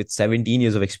banker with 17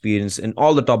 years of experience in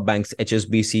all the top banks,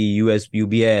 HSBC, US,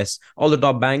 UBS, all the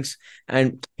top banks.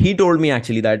 And he told me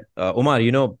actually that, Umar,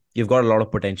 you've got a lot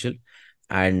of potential.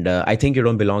 And I think you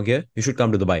don't belong here. You should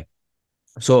come to Dubai.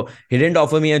 So he didn't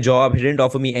offer me a job. He didn't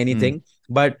offer me Mm. anything.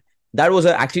 But that was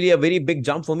actually a very big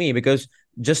jump for me because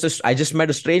I just met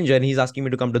a stranger and he's asking me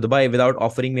to come to Dubai without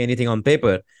offering me anything on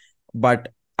paper.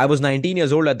 But I was 19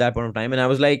 years old at that point of time. And I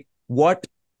was like, what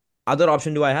other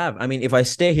option do I have? I mean, if I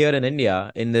stay here in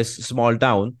India in this small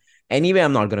town, anyway,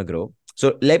 I'm not going to grow.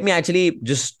 So let me actually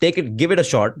just take it, give it a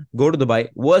shot, go to Dubai.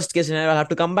 Worst case scenario, I'll have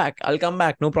to come back. I'll come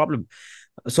back, no problem.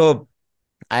 So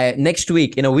I next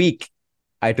week, in a week,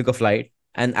 I took a flight.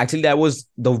 And actually, that was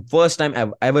the first time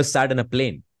I've ever sat in a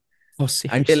plane Oh,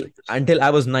 until seriously? until I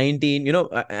was 19,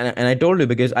 and I told you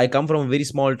because I come from a very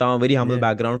small town, very humble Yeah.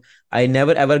 background. I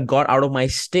never ever got out of my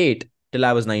state till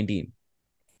I was 19.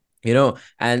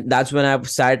 And that's when I've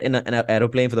sat in an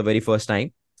aeroplane for the very first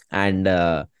time. And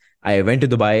I went to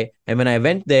Dubai. And when I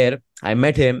went there, I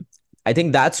met him. I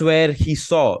think that's where he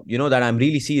saw, that I'm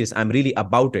really serious. I'm really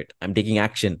about it. I'm taking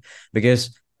action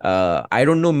because I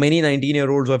don't know many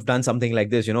 19-year-olds who have done something like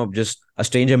this. Just a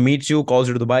stranger meets you, calls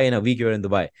you to Dubai, in a week you're in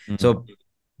Dubai. Mm. So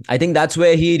I think that's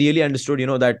where he really understood,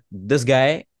 that this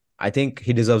guy, I think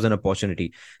he deserves an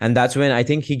opportunity. And that's when I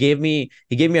think he gave me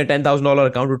a $10,000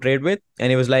 account to trade with. And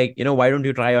he was like, why don't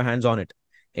you try your hands on it?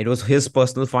 It was his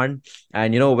personal fund.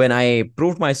 And, when I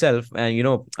proved myself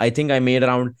and, I think I made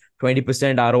around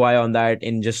 20% ROI on that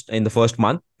in just in the first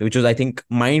month, which was, I think,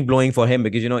 mind blowing for him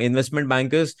because, investment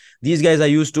bankers, these guys are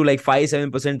used to like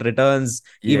 5-7% returns,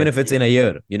 even Yeah. if it's in a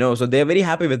year, so they're very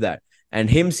happy with that. And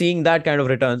him seeing that kind of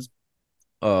returns,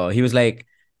 he was like,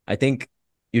 I think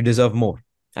you deserve more.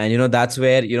 And that's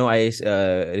where I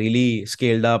really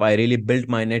scaled up. I really built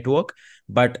my network.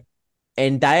 But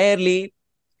entirely,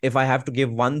 if I have to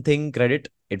give one thing credit,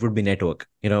 it would be network.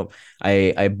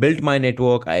 I built my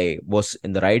network. I was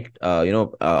in the right,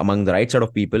 among the right set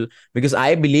of people, because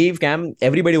I believe, Cam,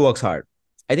 everybody works hard.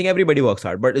 I think everybody works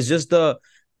hard, but it's just the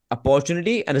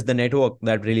opportunity and it's the network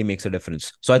that really makes a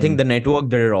difference. So I think Mm. the network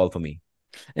did it all for me.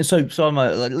 And so I'm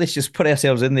like, let's just put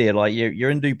ourselves in there. Like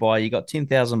you're in Dubai, you got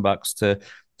 $10,000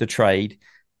 to trade.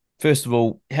 First of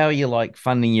all, how are you like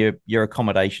funding your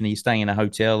accommodation? Are you staying in a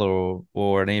hotel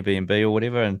or an Airbnb or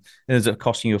whatever? And is it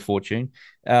costing you a fortune?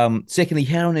 Secondly,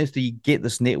 how on earth do you get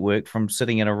this network from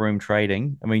sitting in a room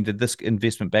trading? I mean, did this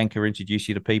investment banker introduce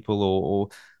you to people, or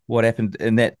what happened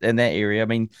in that area? I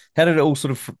mean, how did it all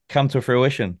sort of come to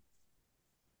fruition?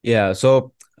 Yeah.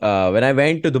 So when I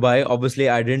went to Dubai, obviously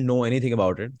I didn't know anything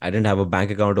about it. I didn't have a bank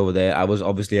account over there. I was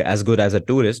obviously as good as a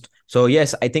tourist. So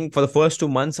yes, I think for the first 2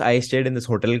 months I stayed in this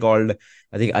hotel called,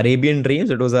 I think, Arabian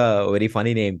Dreams. It was a very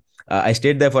funny name. I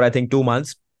stayed there for, I think, 2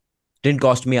 months. Didn't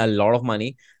cost me a lot of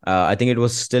money. I think it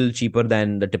was still cheaper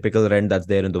than the typical rent that's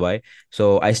there in Dubai.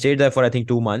 So I stayed there for, I think,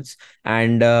 2 months.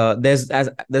 And there's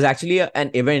actually an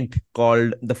event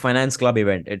called the Finance Club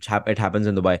event. It happens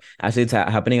in Dubai. Actually, it's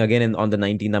happening again on the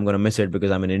 19th. I'm gonna miss it because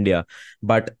I'm in India.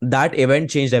 But that event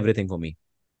changed everything for me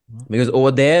because over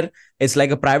there it's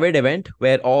like a private event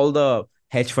where all the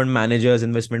hedge fund managers,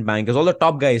 investment bankers, all the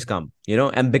top guys come.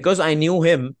 And because I knew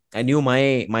him, I knew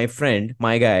my friend,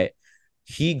 my guy,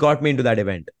 he got me into that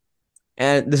event.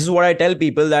 And this is what I tell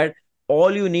people, that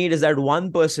all you need is that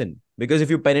one person, because if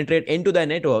you penetrate into their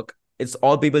network, it's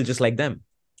all people just like them.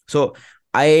 So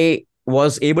I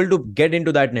was able to get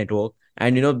into that network,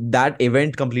 and that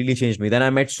event completely changed me. Then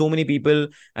I met so many people,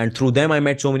 and through them I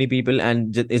met so many people,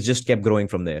 and it just kept growing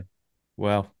from there.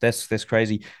 Wow, that's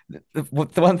crazy. The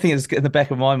one thing that's in the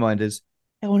back of my mind is,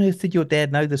 how on earth did your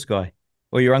dad know this guy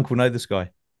or your uncle know this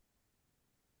guy?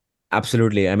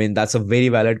 Absolutely. I mean, that's a very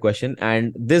valid question.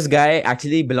 And this guy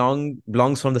actually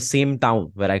belongs from the same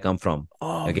town where I come from.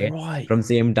 Oh, Okay. right. From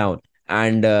same town.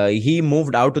 And he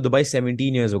moved out to Dubai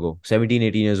 17 years ago, 17,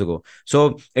 18 years ago.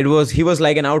 So he was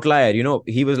like an outlier.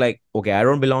 He was like, okay, I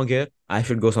don't belong here. I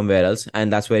should go somewhere else.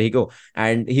 And that's where he go.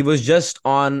 And he was just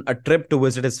on a trip to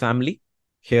visit his family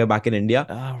here back in India.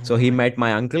 Oh, So he right. met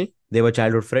my uncle. They were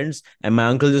childhood friends. And my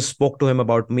uncle just spoke to him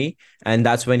about me. And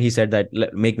that's when he said that,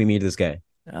 Make me meet this guy."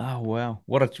 Oh, wow.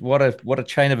 What a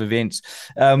chain of events.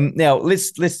 Now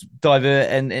let's dive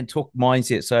in and talk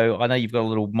mindset. So I know you've got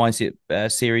a little mindset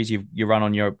series you run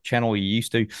on your channel. You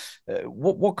used to.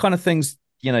 What kind of things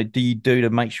do you do to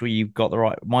make sure you've got the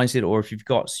right mindset, or if you've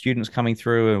got students coming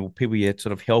through and people you're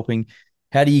sort of helping,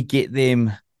 how do you get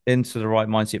them into the right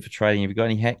mindset for trading? Have you got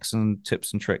any hacks and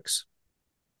tips and tricks?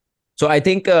 So I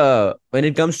think when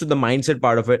it comes to the mindset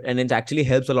part of it, and it actually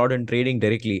helps a lot in trading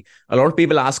directly. A lot of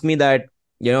people ask me that,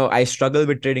 I struggle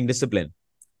with trading discipline.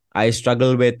 I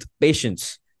struggle with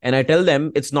patience. And I tell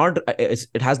them it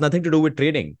has nothing to do with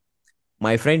trading.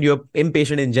 My friend, you're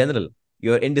impatient in general.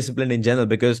 You're indisciplined in general,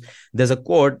 because there's a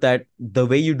quote that the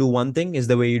way you do one thing is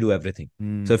the way you do everything. So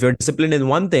Mm. if you're disciplined in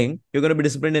one thing, you're going to be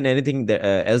disciplined in anything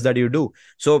else that you do.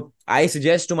 So I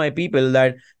suggest to my people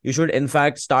that you should, in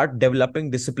fact, start developing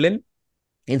discipline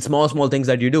in small things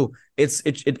that you do.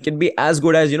 It can be as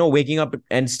good as, waking up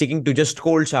and sticking to just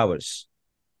cold showers,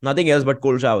 nothing else but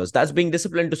cold showers. That's being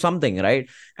disciplined to something, right?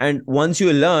 And once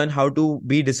you learn how to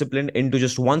be disciplined into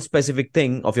just one specific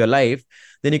thing of your life,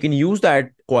 then you can use that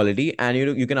quality, and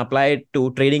you can apply it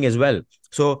to trading as well.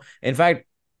 So in fact,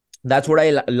 that's what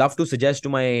I love to suggest to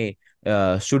my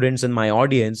students and my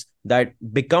audience, that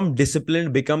become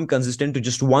disciplined, become consistent to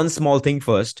just one small thing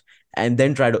first, and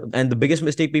then try to. And the biggest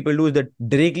mistake people do is that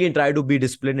directly try to be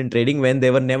disciplined in trading when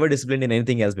they were never disciplined in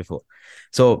anything else before.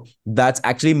 So that's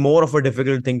actually more of a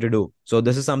difficult thing to do. So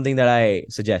this is something that I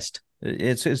suggest.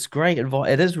 It's great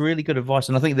advice. It is really good advice,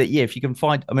 and I think that yeah, if you can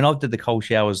find, I mean, I did the cold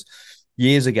showers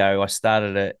years ago. I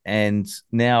started it, and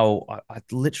now I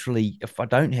literally, if I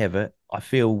don't have it, I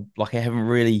feel like I haven't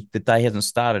really, the day hasn't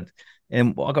started.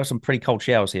 And I got some pretty cold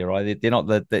showers here, right? They're not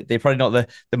they're probably not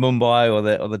the Mumbai or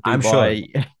the I'm sure.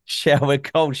 Dubai shower,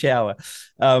 cold shower.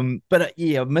 But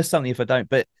yeah, I've missed something if I don't.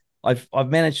 But I've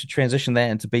managed to transition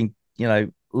that into being,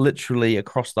 literally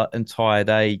across the entire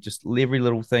day. Just every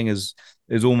little thing is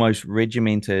almost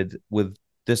regimented with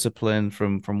discipline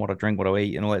from what I drink, what I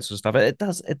eat, and all that sort of stuff.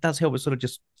 It does help. It sort of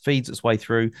just feeds its way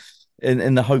through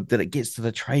in the hope that it gets to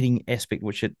the trading aspect,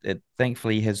 which it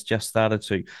thankfully has just started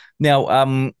to.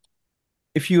 Now,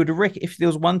 if you were to if there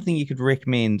was one thing you could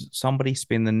recommend somebody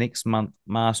spend the next month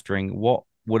mastering, what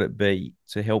would it be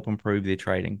to help improve their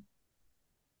trading?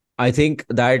 I think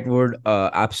that would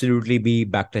absolutely be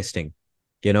backtesting,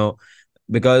 you know,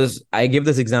 because I give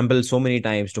this example so many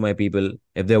times to my people.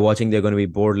 If they're watching, they're going to be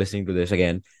bored listening to this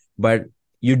again. But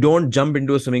you don't jump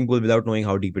into a swimming pool without knowing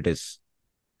how deep it is,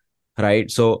 right?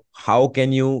 So, how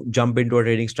can you jump into a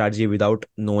trading strategy without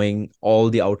knowing all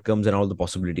the outcomes and all the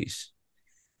possibilities?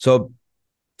 So,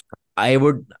 I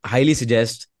would highly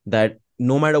suggest that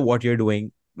no matter what you're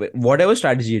doing, whatever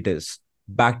strategy it is,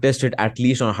 backtest it at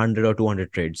least on 100 or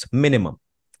 200 trades minimum.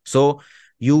 So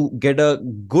you get a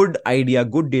good idea,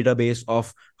 good database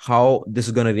of how this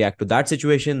is going to react to that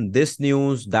situation, this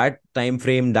news, that time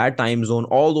frame, that time zone,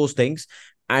 all those things.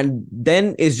 And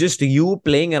then it's just you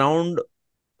playing around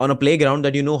on a playground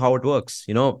that you know how it works,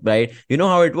 right? You know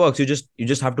how it works. You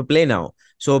just have to play now.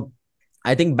 So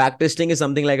I think backtesting is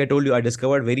something, like I told you, I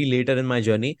discovered very later in my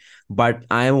journey, but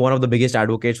I am one of the biggest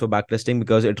advocates for backtesting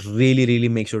because it really, really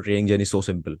makes your trading journey so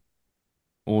simple.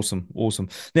 Awesome, awesome.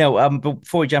 Now,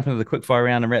 before we jump into the quickfire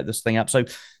round and wrap this thing up, so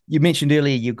you mentioned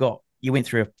earlier you went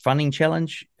through a funding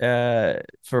challenge for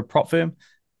a prop firm.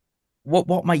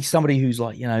 What makes somebody who's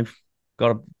like,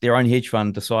 got their own hedge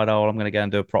fund decide, oh, well, I'm going to go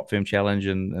and do a prop firm challenge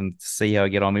and see how I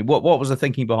get on? I mean, what was the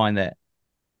thinking behind that?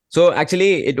 So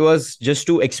actually, it was just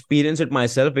to experience it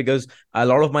myself, because a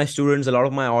lot of my students, a lot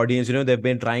of my audience, they've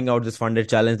been trying out this funded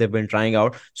challenge. They've been trying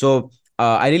out. So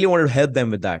I really wanted to help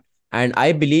them with that. And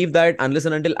I believe that unless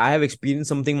and until I have experienced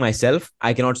something myself,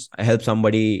 I cannot help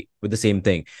somebody with the same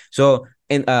thing. So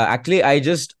actually, I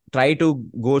just try to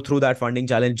go through that funding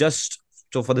challenge just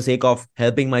so for the sake of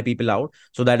helping my people out,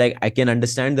 so that I can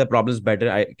understand their problems better.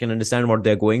 I can understand what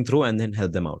they're going through and then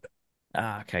help them out.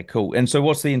 Ah, okay, cool. And so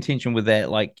what's the intention with that?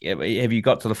 Like, have you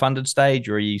got to the funded stage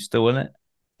or are you still in it?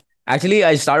 Actually,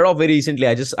 I started off very recently.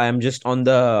 I'm just on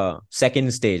the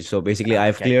second stage. So basically, Ah,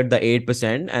 I've okay. cleared the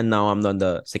 8%, and now I'm on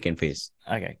the second phase.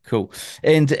 Okay, cool.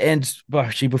 And well,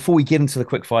 actually, before we get into the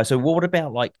quick fire, so what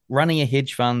about like running a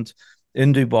hedge fund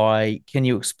in Dubai? Can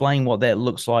you explain what that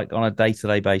looks like on a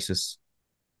day-to-day basis?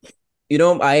 You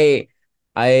know,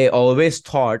 I always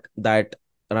thought that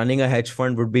running a hedge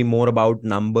fund would be more about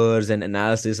numbers and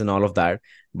analysis and all of that.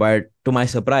 But to my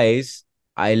surprise,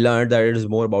 I learned that it is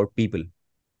more about people.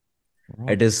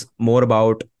 Right. It is more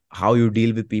about how you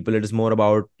deal with people. It is more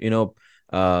about,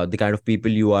 the kind of people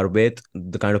you are with,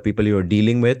 the kind of people you are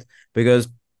dealing with. Because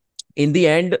in the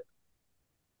end,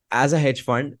 as a hedge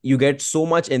fund, you get so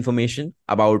much information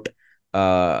about.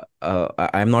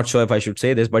 I'm not sure if I should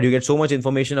say this, but you get so much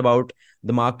information about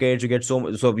the markets. You get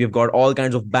so you've got all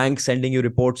kinds of banks sending you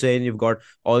reports in. You've got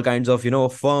all kinds of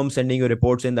firms sending you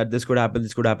reports in that this could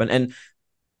happen, and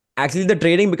actually the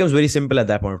trading becomes very simple at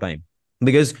that point of time,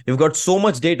 because you've got so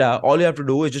much data. All you have to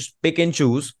do is just pick and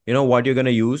choose what you're going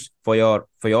to use for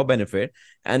your benefit,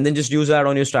 and then just use that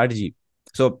on your strategy.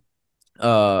 So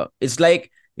it's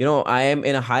like, I am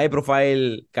in a high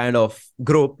profile kind of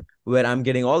group where I'm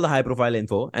getting all the high profile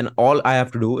info, and all I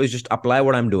have to do is just apply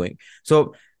what I'm doing.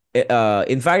 So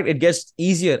in fact, it gets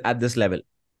easier at this level.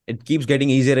 It keeps getting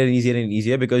easier and easier and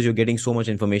easier because you're getting so much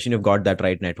information. You've got that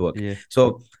right network. Yeah.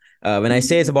 So when I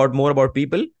say it's about more about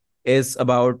people, is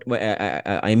about,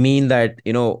 I mean that,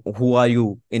 who are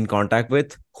you in contact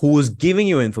with, who's giving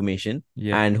you information,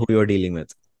 Yeah. and who you're dealing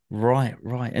with. Right,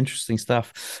 right. Interesting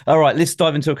stuff. All right, let's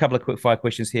dive into a couple of quick fire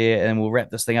questions here and we'll wrap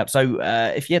this thing up. So,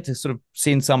 if you had to sort of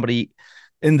send somebody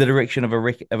in the direction of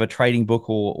a trading book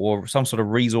or some sort of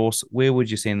resource, where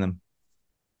would you send them?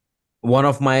 One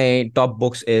of my top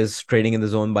books is Trading in the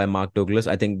Zone by Mark Douglas.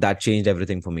 I think that changed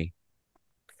everything for me.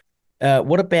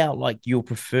 What about like your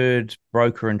preferred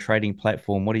broker and trading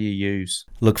platform? What do you use?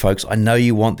 Look, folks, I know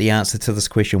you want the answer to this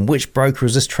question. Which broker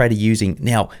is this trader using?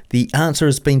 Now, the answer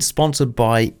has been sponsored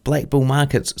by Black Bull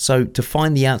Markets. So to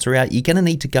find the answer out, you're going to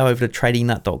need to go over to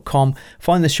tradingnut.com,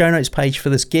 find the show notes page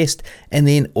for this guest, and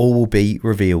then all will be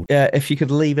revealed. If you could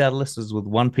leave our listeners with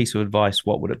one piece of advice,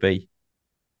 what would it be?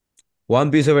 One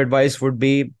piece of advice would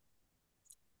be,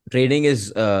 trading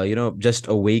is, just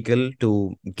a vehicle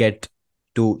to get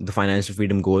to the financial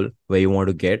freedom goal where you want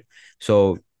to get.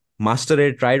 So master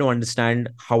it, try to understand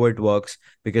how it works,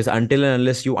 because until and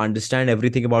unless you understand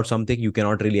everything about something, you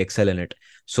cannot really excel in it.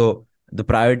 So the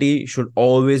priority should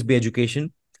always be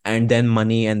education, and then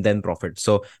money, and then profit.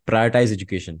 So prioritize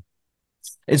education.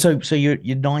 And so you're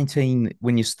 19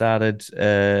 when you started.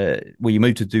 Well, you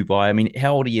moved to Dubai. I mean,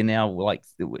 how old are you now? Like,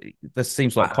 this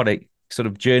seems like quite a sort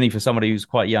of journey for somebody who's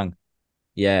quite young.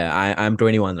 Yeah, I'm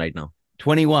 21 right now.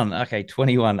 21. Okay,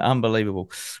 21. Unbelievable.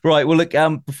 Right. Well, look,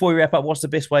 before we wrap up, what's the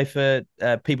best way for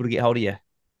people to get hold of you?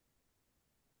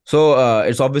 So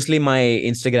it's obviously my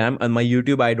Instagram and my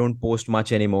YouTube. I don't post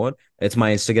much anymore. It's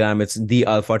my Instagram. It's the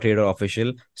Alpha Trader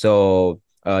Official. So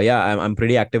yeah, I'm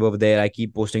pretty active over there. I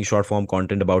keep posting short form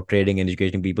content about trading and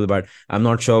educating people, but I'm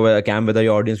not sure whether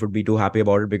your audience would be too happy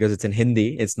about it because it's in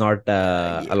Hindi. It's not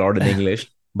a lot in Yeah.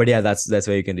 English. But yeah, that's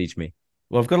where you can reach me.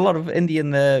 Well, I've got a lot of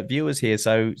Indian viewers here,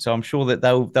 so I'm sure that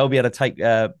they'll be able to take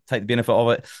the benefit of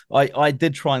it. I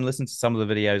did try and listen to some of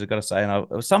the videos, I've got to say,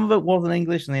 and some of it was in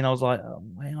English, and then I was like, oh,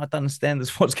 man, I don't understand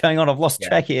this. What's going on? I've lost Yeah.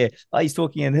 track here. Oh, he's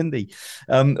talking in Hindi.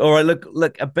 All right,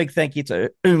 look, a big thank you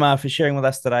to Umar for sharing with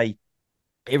us today.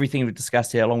 Everything we've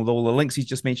discussed here, along with all the links he's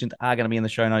just mentioned, are going to be in the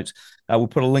show notes. We'll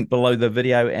put a link below the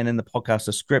video and in the podcast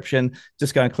description.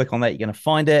 Just go and click on that. You're going to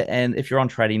find it. And if you're on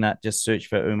Trading Nut, just search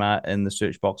for Umar in the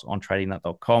search box on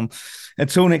tradingnut.com.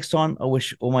 Until next time, I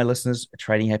wish all my listeners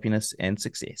trading happiness and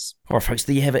success. All right, folks,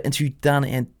 there you have it. Interview done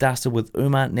and dusted with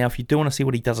Umar. Now, if you do want to see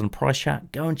what he does on price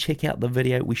chart, go and check out the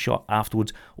video we shot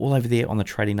afterwards, all over there on the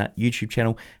Trading Nut YouTube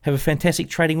channel. Have a fantastic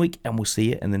trading week, and we'll see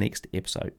you in the next episode.